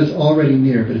 God is already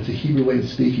near, but it's a Hebrew way of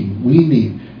speaking. We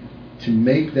need to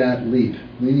make that leap.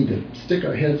 We need to stick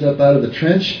our heads up out of the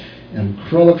trench and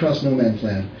crawl across no man's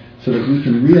land so that we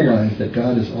can realize that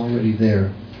God is already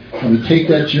there. And we take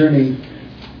that journey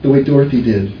the way Dorothy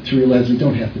did, to realize we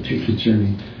don't have to take the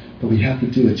journey, but we have to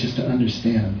do it just to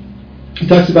understand. He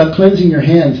talks about cleansing your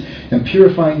hands and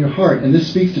purifying your heart, and this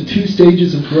speaks to two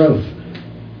stages of growth.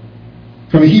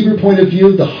 From a Hebrew point of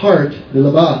view, the heart, the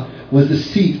labah, was the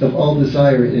seat of all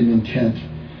desire and intent,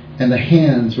 and the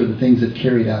hands were the things that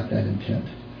carried out that intent.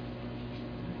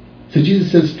 So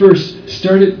Jesus says, first,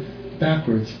 start it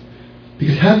backwards.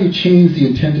 Because how do you change the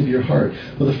intent of your heart?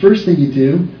 Well, the first thing you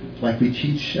do, like we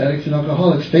teach addicts and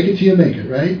alcoholics, fake it till you make it,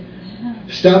 right?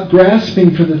 Stop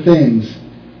grasping for the things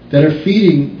that are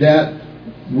feeding that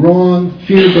wrong,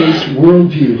 fear-based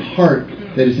worldview, heart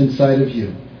that is inside of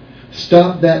you.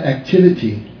 Stop that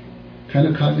activity, kind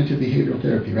of cognitive behavioral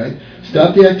therapy, right?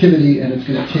 Stop the activity and it's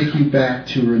going to take you back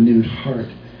to a renewed heart.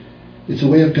 It's a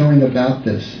way of going about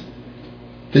this.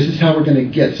 This is how we're going to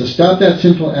get. So stop that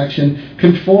sinful action,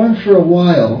 conform for a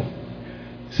while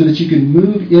so that you can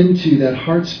move into that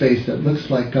heart space that looks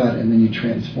like God, and then you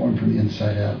transform from the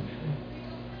inside out.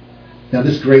 Now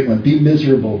this great one, be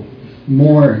miserable,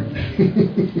 mourn.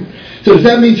 So does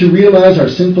that mean to realize our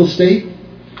sinful state?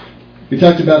 We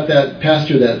talked about that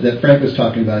pastor that Frank was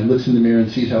talking about. He looks in the mirror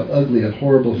and sees how ugly and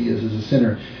horrible he is as a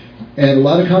sinner. And a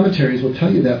lot of commentaries will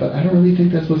tell you that, but I don't really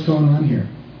think that's what's going on here.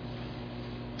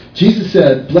 Jesus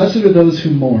said, "Blessed are those who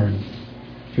mourn,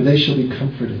 for they shall be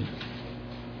comforted."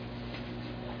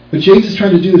 What James is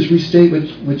trying to do is restate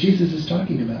what Jesus is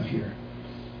talking about here.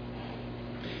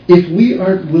 If we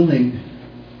aren't willing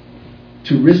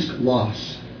to risk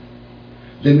loss,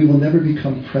 then we will never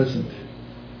become present.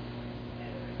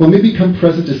 When we become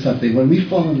present to something, when we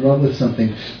fall in love with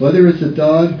something, whether it's a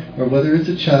dog or whether it's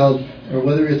a child or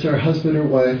whether it's our husband or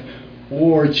wife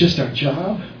or just our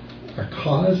job, our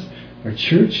cause, our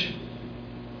church,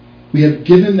 we have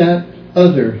given that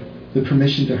other the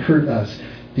permission to hurt us,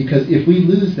 because if we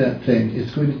lose that thing, it's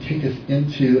going to take us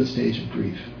into a stage of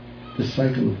grief, the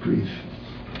cycle of grief.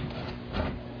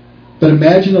 But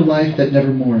imagine a life that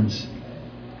never mourns.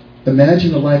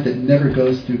 Imagine a life that never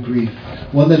goes through grief,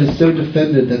 one that is so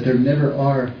defended that there never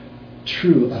are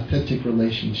true, authentic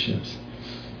relationships.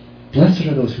 Blessed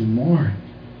are those who mourn,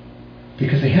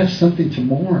 because they have something to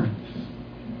mourn.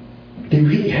 They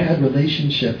really had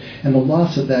relationship, and the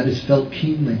loss of that is felt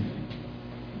keenly.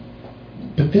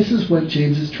 But this is what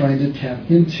James is trying to tap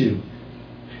into.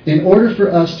 In order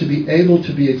for us to be able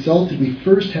to be exalted, we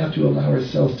first have to allow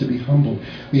ourselves to be humbled.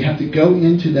 We have to go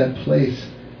into that place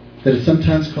that is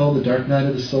sometimes called the dark night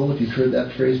of the soul, if you've heard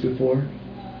that phrase before.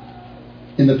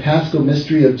 In the Paschal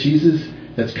mystery of Jesus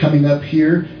that's coming up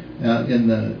here in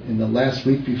the last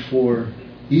week before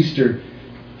Easter,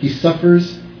 he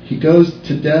suffers, he goes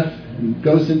to death, and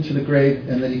goes into the grave,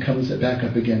 and then he comes back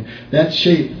up again. That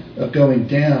shape of going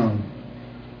down,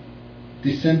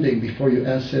 descending before you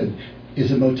ascend,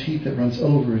 is a motif that runs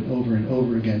over and over and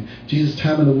over again. Jesus'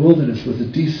 time in the wilderness was a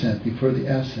descent before the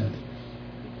ascent.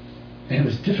 And it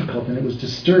was difficult, and it was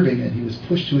disturbing, and he was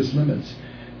pushed to his limits.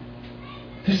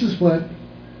 This is what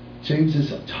James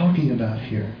is talking about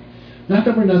here. Not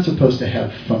that we're not supposed to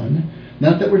have fun,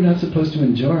 not that we're not supposed to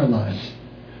enjoy our lives,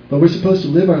 but we're supposed to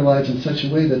live our lives in such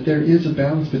a way that there is a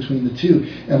balance between the two.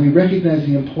 And we recognize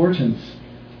the importance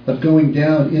of going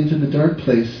down into the dark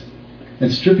place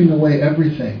and stripping away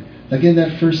everything. Again,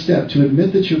 that first step, to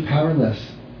admit that you're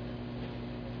powerless.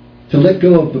 To let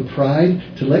go of the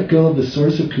pride, to let go of the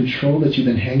source of control that you've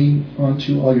been hanging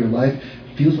onto all your life,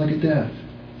 feels like a death.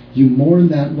 You mourn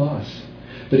that loss.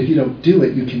 But if you don't do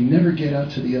it, you can never get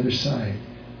out to the other side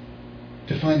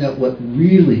to find out what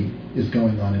really is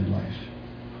going on in life,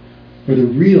 where the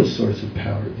real source of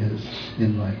power is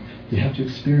in life. You have to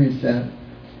experience that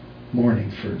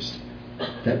mourning first,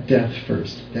 that death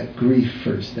first, that grief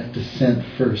first, that descent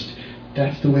first.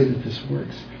 That's the way that this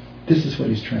works. This is what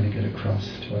he's trying to get across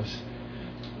to us.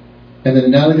 And then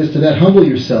analogous to that, humble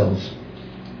yourselves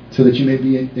so that you may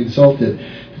be exalted.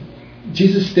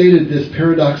 Jesus stated this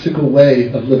paradoxical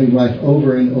way of living life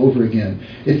over and over again.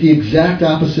 It's the exact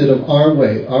opposite of our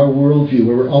way, our worldview,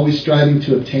 where we're always striving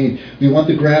to obtain. We want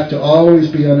the graph to always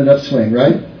be on an upswing,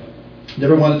 right?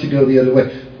 Never want it to go the other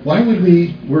way. Why would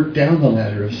we work down the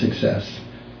ladder of success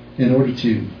in order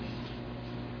to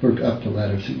work up the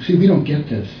ladder of success? See, we don't get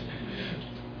this.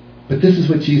 But this is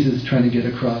what Jesus is trying to get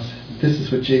across. This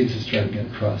is what James is trying to get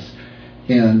across.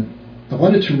 And I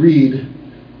wanted to read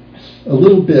a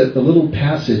little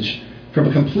passage from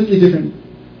a completely different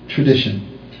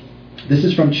tradition. This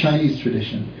is from Chinese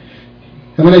tradition.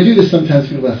 And when I do this, sometimes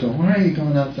people ask, well, why are you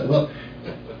going outside? Well,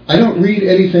 I don't read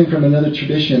anything from another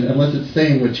tradition unless it's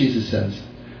saying what Jesus says.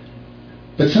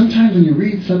 But sometimes when you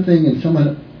read something in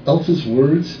someone else's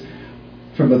words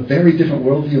from a very different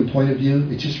worldview and point of view,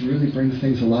 it just really brings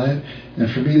things alive.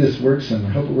 And for me, this works, and I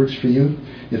hope it works for you.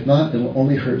 If not, it'll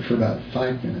only hurt for about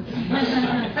 5 minutes.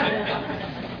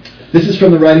 This is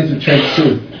from the writings of Chuang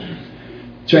Tzu.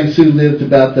 Chuang Tzu lived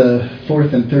about the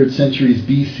 4th and 3rd centuries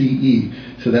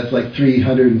BCE. So that's like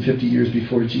 350 years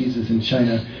before Jesus in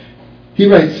China. He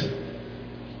writes,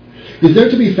 "Is there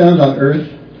to be found on earth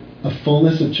a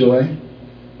fullness of joy,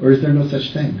 or is there no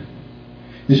such thing?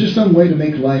 Is there some way to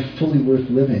make life fully worth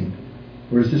living,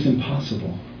 or is this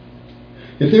impossible?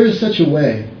 If there is such a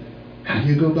way, how do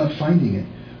you go about finding it?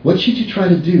 What should you try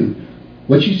to do?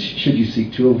 What should you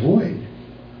seek to avoid?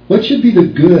 What should be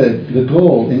the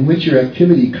goal in which your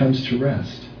activity comes to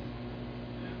rest?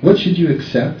 What should you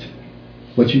accept?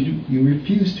 What should you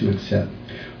refuse to accept?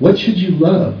 What should you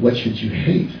love? What should you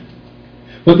hate?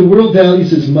 What the world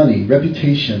values is money,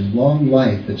 reputation, long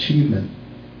life, achievement.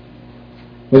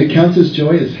 What it counts as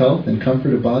joy is health and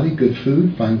comfort of body, good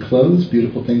food, fine clothes,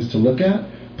 beautiful things to look at,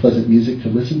 pleasant music to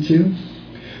listen to.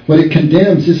 What it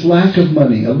condemns is lack of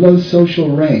money, a low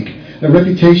social rank, a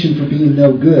reputation for being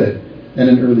no good, and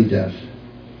an early death.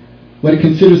 What it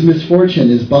considers misfortune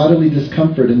is bodily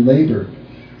discomfort and labor,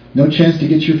 no chance to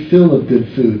get your fill of good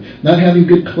food, not having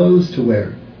good clothes to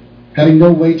wear, having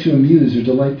no way to amuse or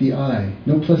delight the eye,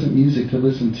 no pleasant music to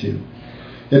listen to.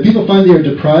 If people find they are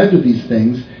deprived of these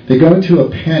things, they go into a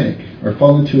panic or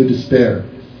fall into a despair.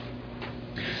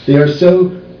 They are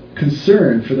so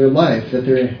concerned for their life that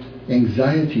their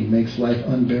anxiety makes life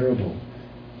unbearable,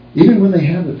 even when they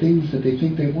have the things that they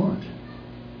think they want.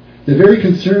 The very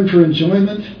concern for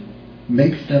enjoyment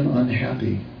makes them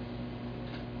unhappy.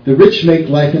 The rich make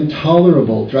life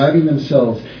intolerable, driving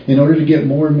themselves in order to get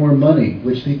more and more money,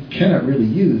 which they cannot really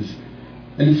use.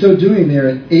 And in so doing, they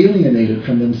are alienated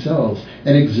from themselves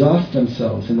and exhaust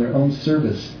themselves in their own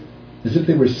service, as if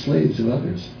they were slaves of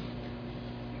others.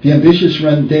 The ambitious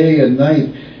run day and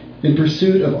night in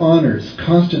pursuit of honors,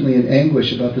 constantly in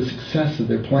anguish about the success of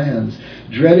their plans,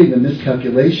 dreading the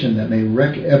miscalculation that may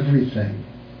wreck everything.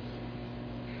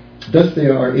 Thus they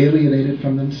are alienated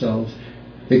from themselves,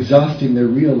 exhausting their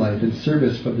real life in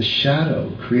service of the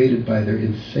shadow created by their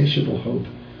insatiable hope.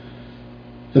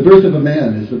 The birth of a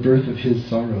man is the birth of his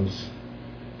sorrows.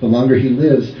 The longer he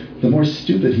lives, the more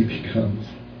stupid he becomes,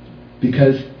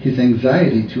 because his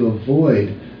anxiety to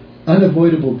avoid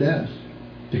unavoidable death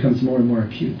becomes more and more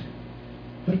acute.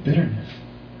 What bitterness.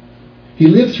 He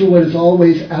lives for what is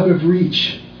always out of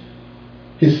reach.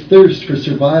 His thirst for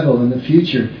survival in the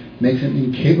future makes him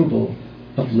incapable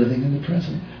of living in the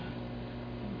present.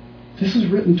 This was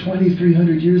written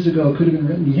 2,300 years ago. It could have been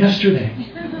written yesterday.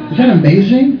 Is that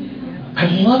amazing? I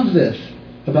love this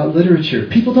about literature.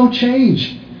 People don't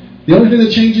change. The only thing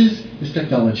that changes is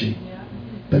technology.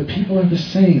 But people are the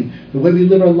same. The way we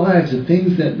live our lives, the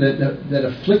things that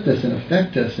afflict us and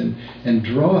affect us and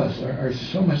draw us are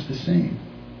so much the same.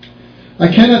 I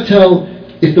cannot tell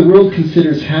if the world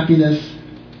considers happiness.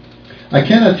 I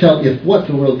cannot tell if what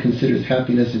the world considers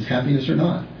happiness is happiness or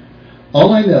not.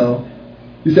 All I know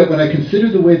is that when I consider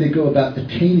the way they go about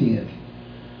attaining it,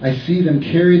 I see them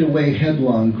carried away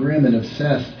headlong, grim and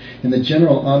obsessed in the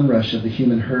general onrush of the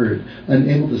human herd,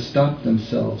 unable to stop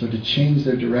themselves or to change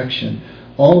their direction.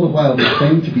 All the while they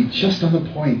claim to be just on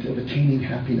the point of attaining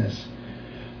happiness.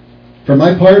 For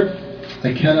my part,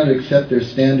 I cannot accept their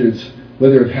standards,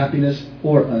 whether of happiness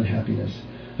or unhappiness.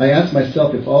 I ask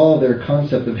myself if all their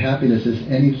concept of happiness is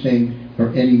anything or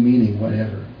any meaning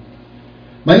whatever.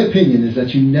 My opinion is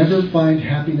that you never find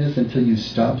happiness until you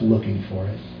stop looking for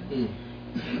it.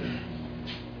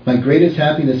 My greatest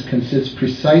happiness consists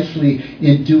precisely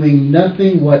in doing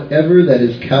nothing whatever that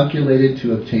is calculated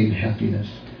to obtain happiness.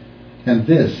 And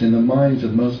this, in the minds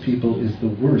of most people, is the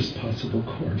worst possible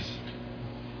course.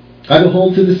 I will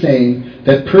hold to the saying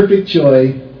that perfect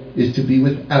joy is to be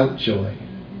without joy.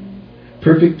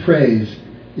 Perfect praise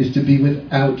is to be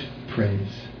without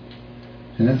praise.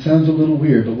 And that sounds a little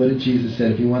weird, but what did Jesus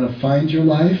say? If you want to find your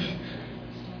life,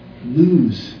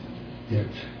 lose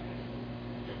it.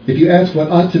 If you ask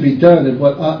what ought to be done and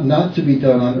what ought not to be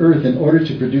done on earth in order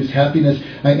to produce happiness,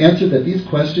 I answer that these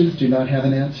questions do not have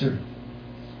an answer.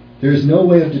 There is no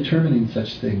way of determining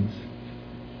such things.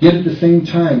 Yet at the same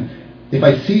time, if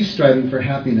I cease striving for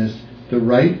happiness, the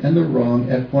right and the wrong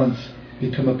at once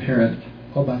become apparent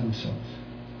all by themselves.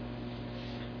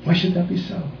 Why should that be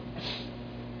so?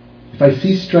 If I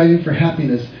cease striving for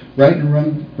happiness, right and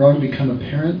wrong become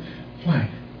apparent.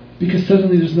 Why? Because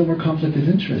suddenly there's no more conflict of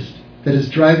interest that is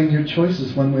driving your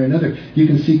choices one way or another. You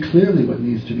can see clearly what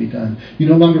needs to be done. You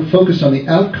no longer focus on the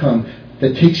outcome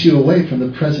that takes you away from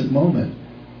the present moment,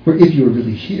 where if you were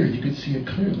really here, you could see it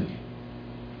clearly.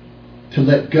 To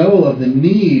let go of the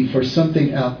need for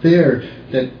something out there,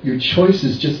 that your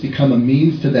choices just become a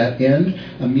means to that end,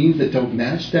 a means that don't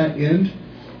match that end,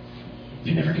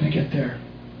 you're never going to get there.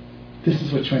 This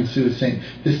is what Chuang Tzu is saying.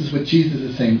 This is what Jesus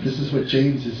is saying. This is what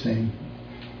James is saying.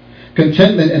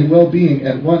 Contentment and well-being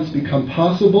at once become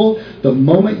possible the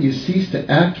moment you cease to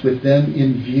act with them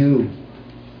in view.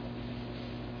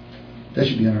 That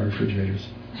should be on our refrigerators.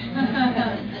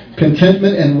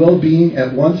 Contentment and well-being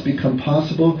at once become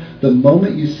possible the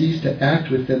moment you cease to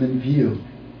act with them in view.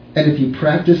 And if you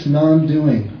practice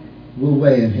non-doing, Wu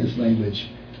Wei in his language,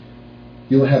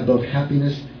 you will have both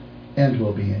happiness and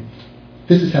well-being.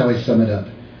 This is how I sum it up.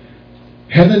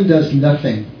 Heaven does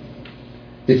nothing.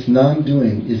 Its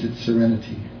non-doing is its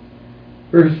serenity.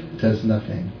 Earth does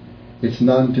nothing. Its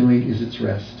non-doing is its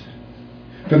rest.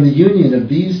 From the union of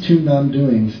these two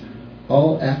non-doings,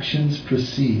 all actions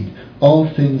proceed. All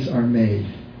things are made.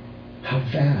 How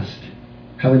vast,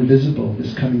 how invisible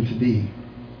this coming to be.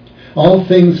 All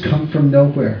things come from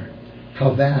nowhere.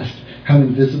 How vast, how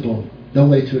invisible, no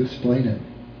way to explain it.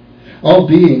 All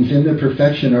beings in their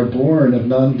perfection are born of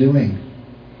non-doing.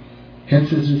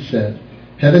 Hence it is said,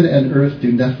 heaven and earth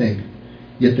do nothing,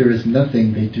 yet there is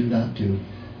nothing they do not do.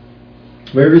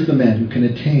 Where is the man who can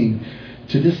attain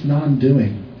to this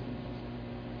non-doing?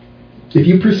 If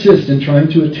you persist in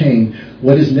trying to attain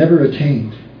what is never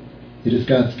attained, it is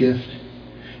God's gift.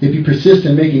 If you persist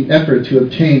in making effort to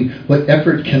obtain what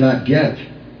effort cannot get,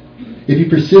 if you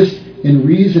persist in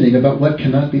reasoning about what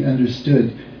cannot be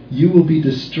understood, you will be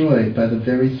destroyed by the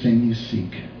very thing you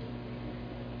seek.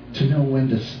 To know when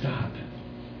to stop.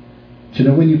 To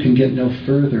know when you can get no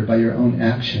further by your own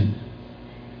action.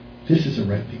 This is a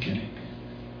right beginning.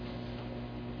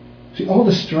 See, all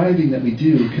the striving that we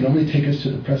do can only take us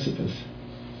to the precipice.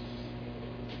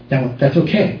 Now, that's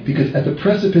okay, because at the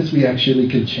precipice we actually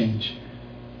can change.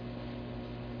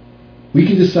 We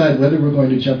can decide whether we're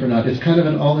going to jump or not. It's kind of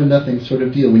an all or nothing sort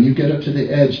of deal. When you get up to the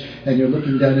edge and you're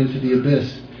looking down into the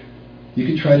abyss, you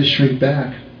can try to shrink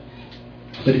back.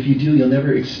 But if you do, you'll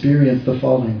never experience the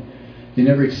falling. You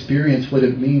never experience what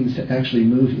it means to actually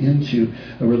move into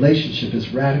a relationship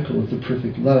as radical as the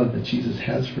perfect love that Jesus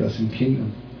has for us in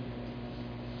kingdom.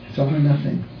 It's all or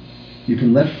nothing. You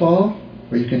can let fall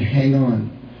or you can hang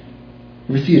on.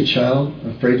 Ever see a child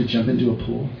afraid to jump into a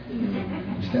pool?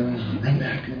 They stand there and run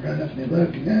back and run up and they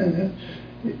look.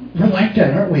 We're like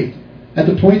that, aren't we? At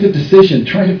the point of decision,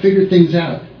 trying to figure things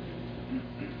out.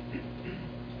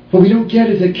 What we don't get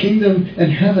is that kingdom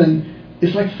and heaven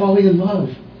is like falling in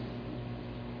love.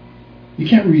 You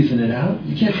can't reason it out.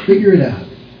 You can't figure it out.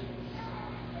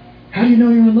 How do you know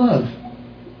you're in love?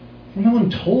 Well, no one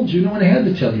told you. No one had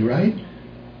to tell you, right?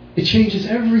 It changes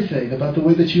everything about the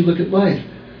way that you look at life.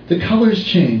 The colors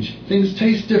change. Things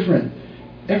taste different.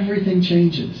 Everything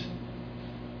changes.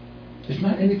 It's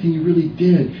not anything you really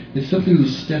did. It's something you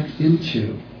stepped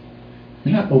into.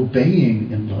 You're not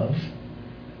obeying in love.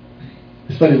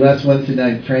 It's funny, last Wednesday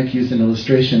night, Frank used an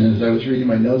illustration, and as I was reading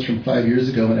my notes from 5 years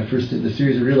ago when I first did the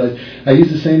series, I realized I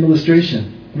used the same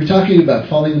illustration. We're talking about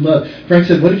falling in love. Frank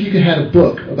said, what if you could have a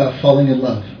book about falling in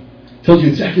love? Told you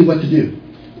exactly what to do.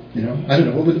 I don't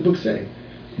know, what would the book say?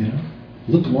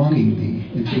 Look longingly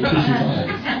into the person's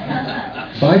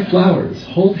eyes. Buy flowers.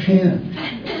 Hold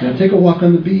hands. Take a walk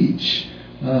on the beach.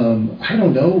 I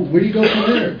don't know. Where do you go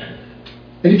from there?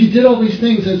 And if you did all these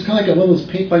things, and it's kind of like one of those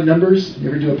paint by numbers. You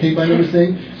ever do a paint by numbers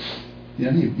thing?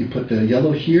 You put the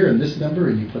yellow here and this number,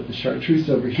 and you put the chartreuse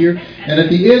over here. And at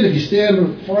the end, if you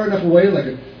stand far enough away,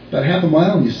 like about half a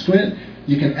mile, and you squint,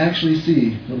 you can actually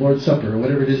see the Lord's Supper, or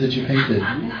whatever it is that you painted.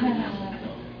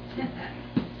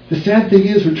 The sad thing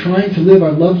is, we're trying to live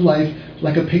our love life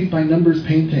like a paint by numbers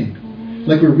painting.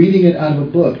 Like we're reading it out of a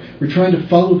book. We're trying to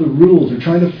follow the rules. We're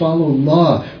trying to follow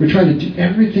law. We're trying to do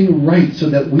everything right so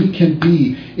that we can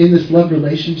be in this love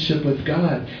relationship with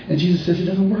God. And Jesus says it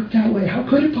doesn't work that way. How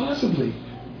could it possibly?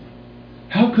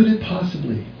 How could it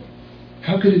possibly?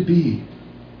 How could it be?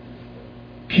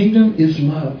 Kingdom is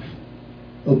love.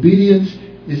 Obedience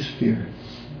is fear.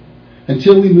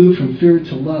 Until we move from fear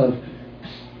to love,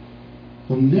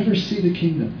 we'll never see the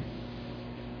kingdom.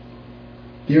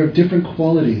 There are different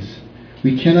qualities.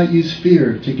 We cannot use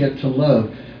fear to get to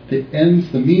love. The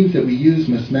means that we use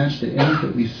must match the ends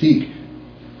that we seek.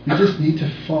 We just need to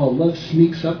fall. Love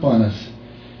sneaks up on us,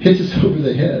 hits us over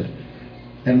the head.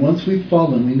 And once we've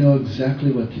fallen, we know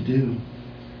exactly what to do.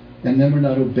 And then we're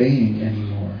not obeying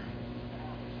anymore.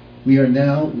 We are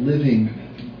now living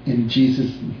in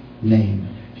Jesus' name,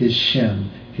 His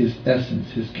Shem, His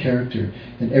essence, His character.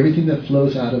 And everything that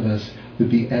flows out of us would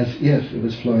be as if it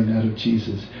was flowing out of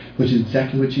Jesus, which is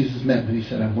exactly what Jesus meant when He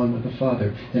said, I'm one with the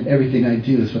Father, and everything I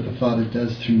do is what the Father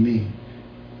does through me.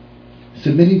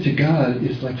 Submitting to God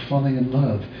is like falling in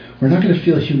love. We're not going to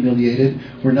feel humiliated.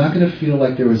 We're not going to feel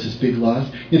like there was this big loss.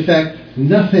 In fact,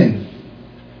 nothing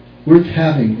worth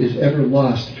having is ever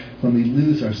lost when we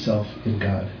lose ourselves in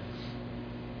God.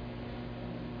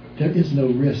 There is no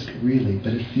risk, really,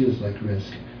 but it feels like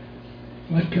risk.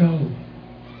 Let go.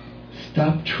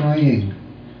 Stop trying.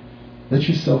 Let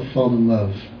yourself fall in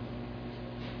love.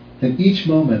 And each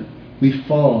moment we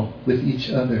fall with each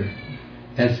other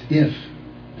as if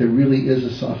there really is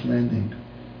a soft landing.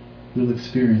 We'll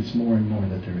experience more and more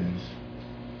that there is.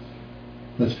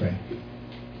 Let's pray.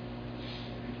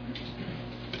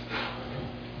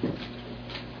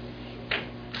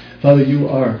 Father, you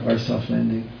are our soft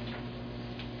landing.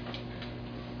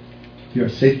 You're our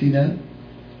safety net.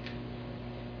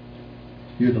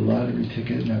 You're the lottery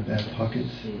ticket in our back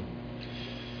pockets.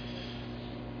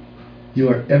 You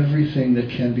are everything that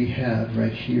can be had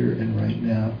right here and right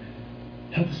now.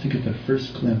 Help us to get the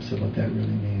first glimpse of what that really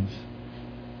means.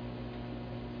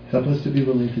 Help us to be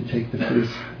willing to take the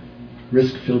first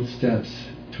risk-filled steps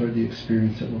toward the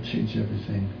experience that will change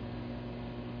everything.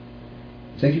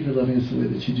 Thank you for loving us the way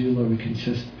that you do, Lord. We can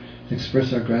just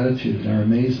express our gratitude and our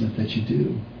amazement that you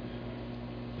do.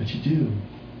 But you do.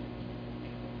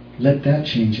 Let that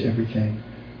change everything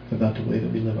about the way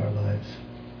that we live our lives.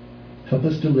 Help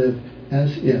us to live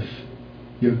as if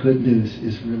your good news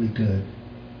is really good.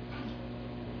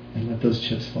 And let those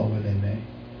chips fall where they may.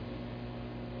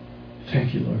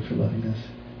 Thank you, Lord, for loving us.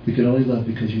 We can only love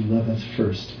because you love us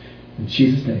first. In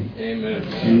Jesus' name. Amen.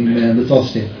 Amen. Let's all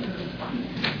stand.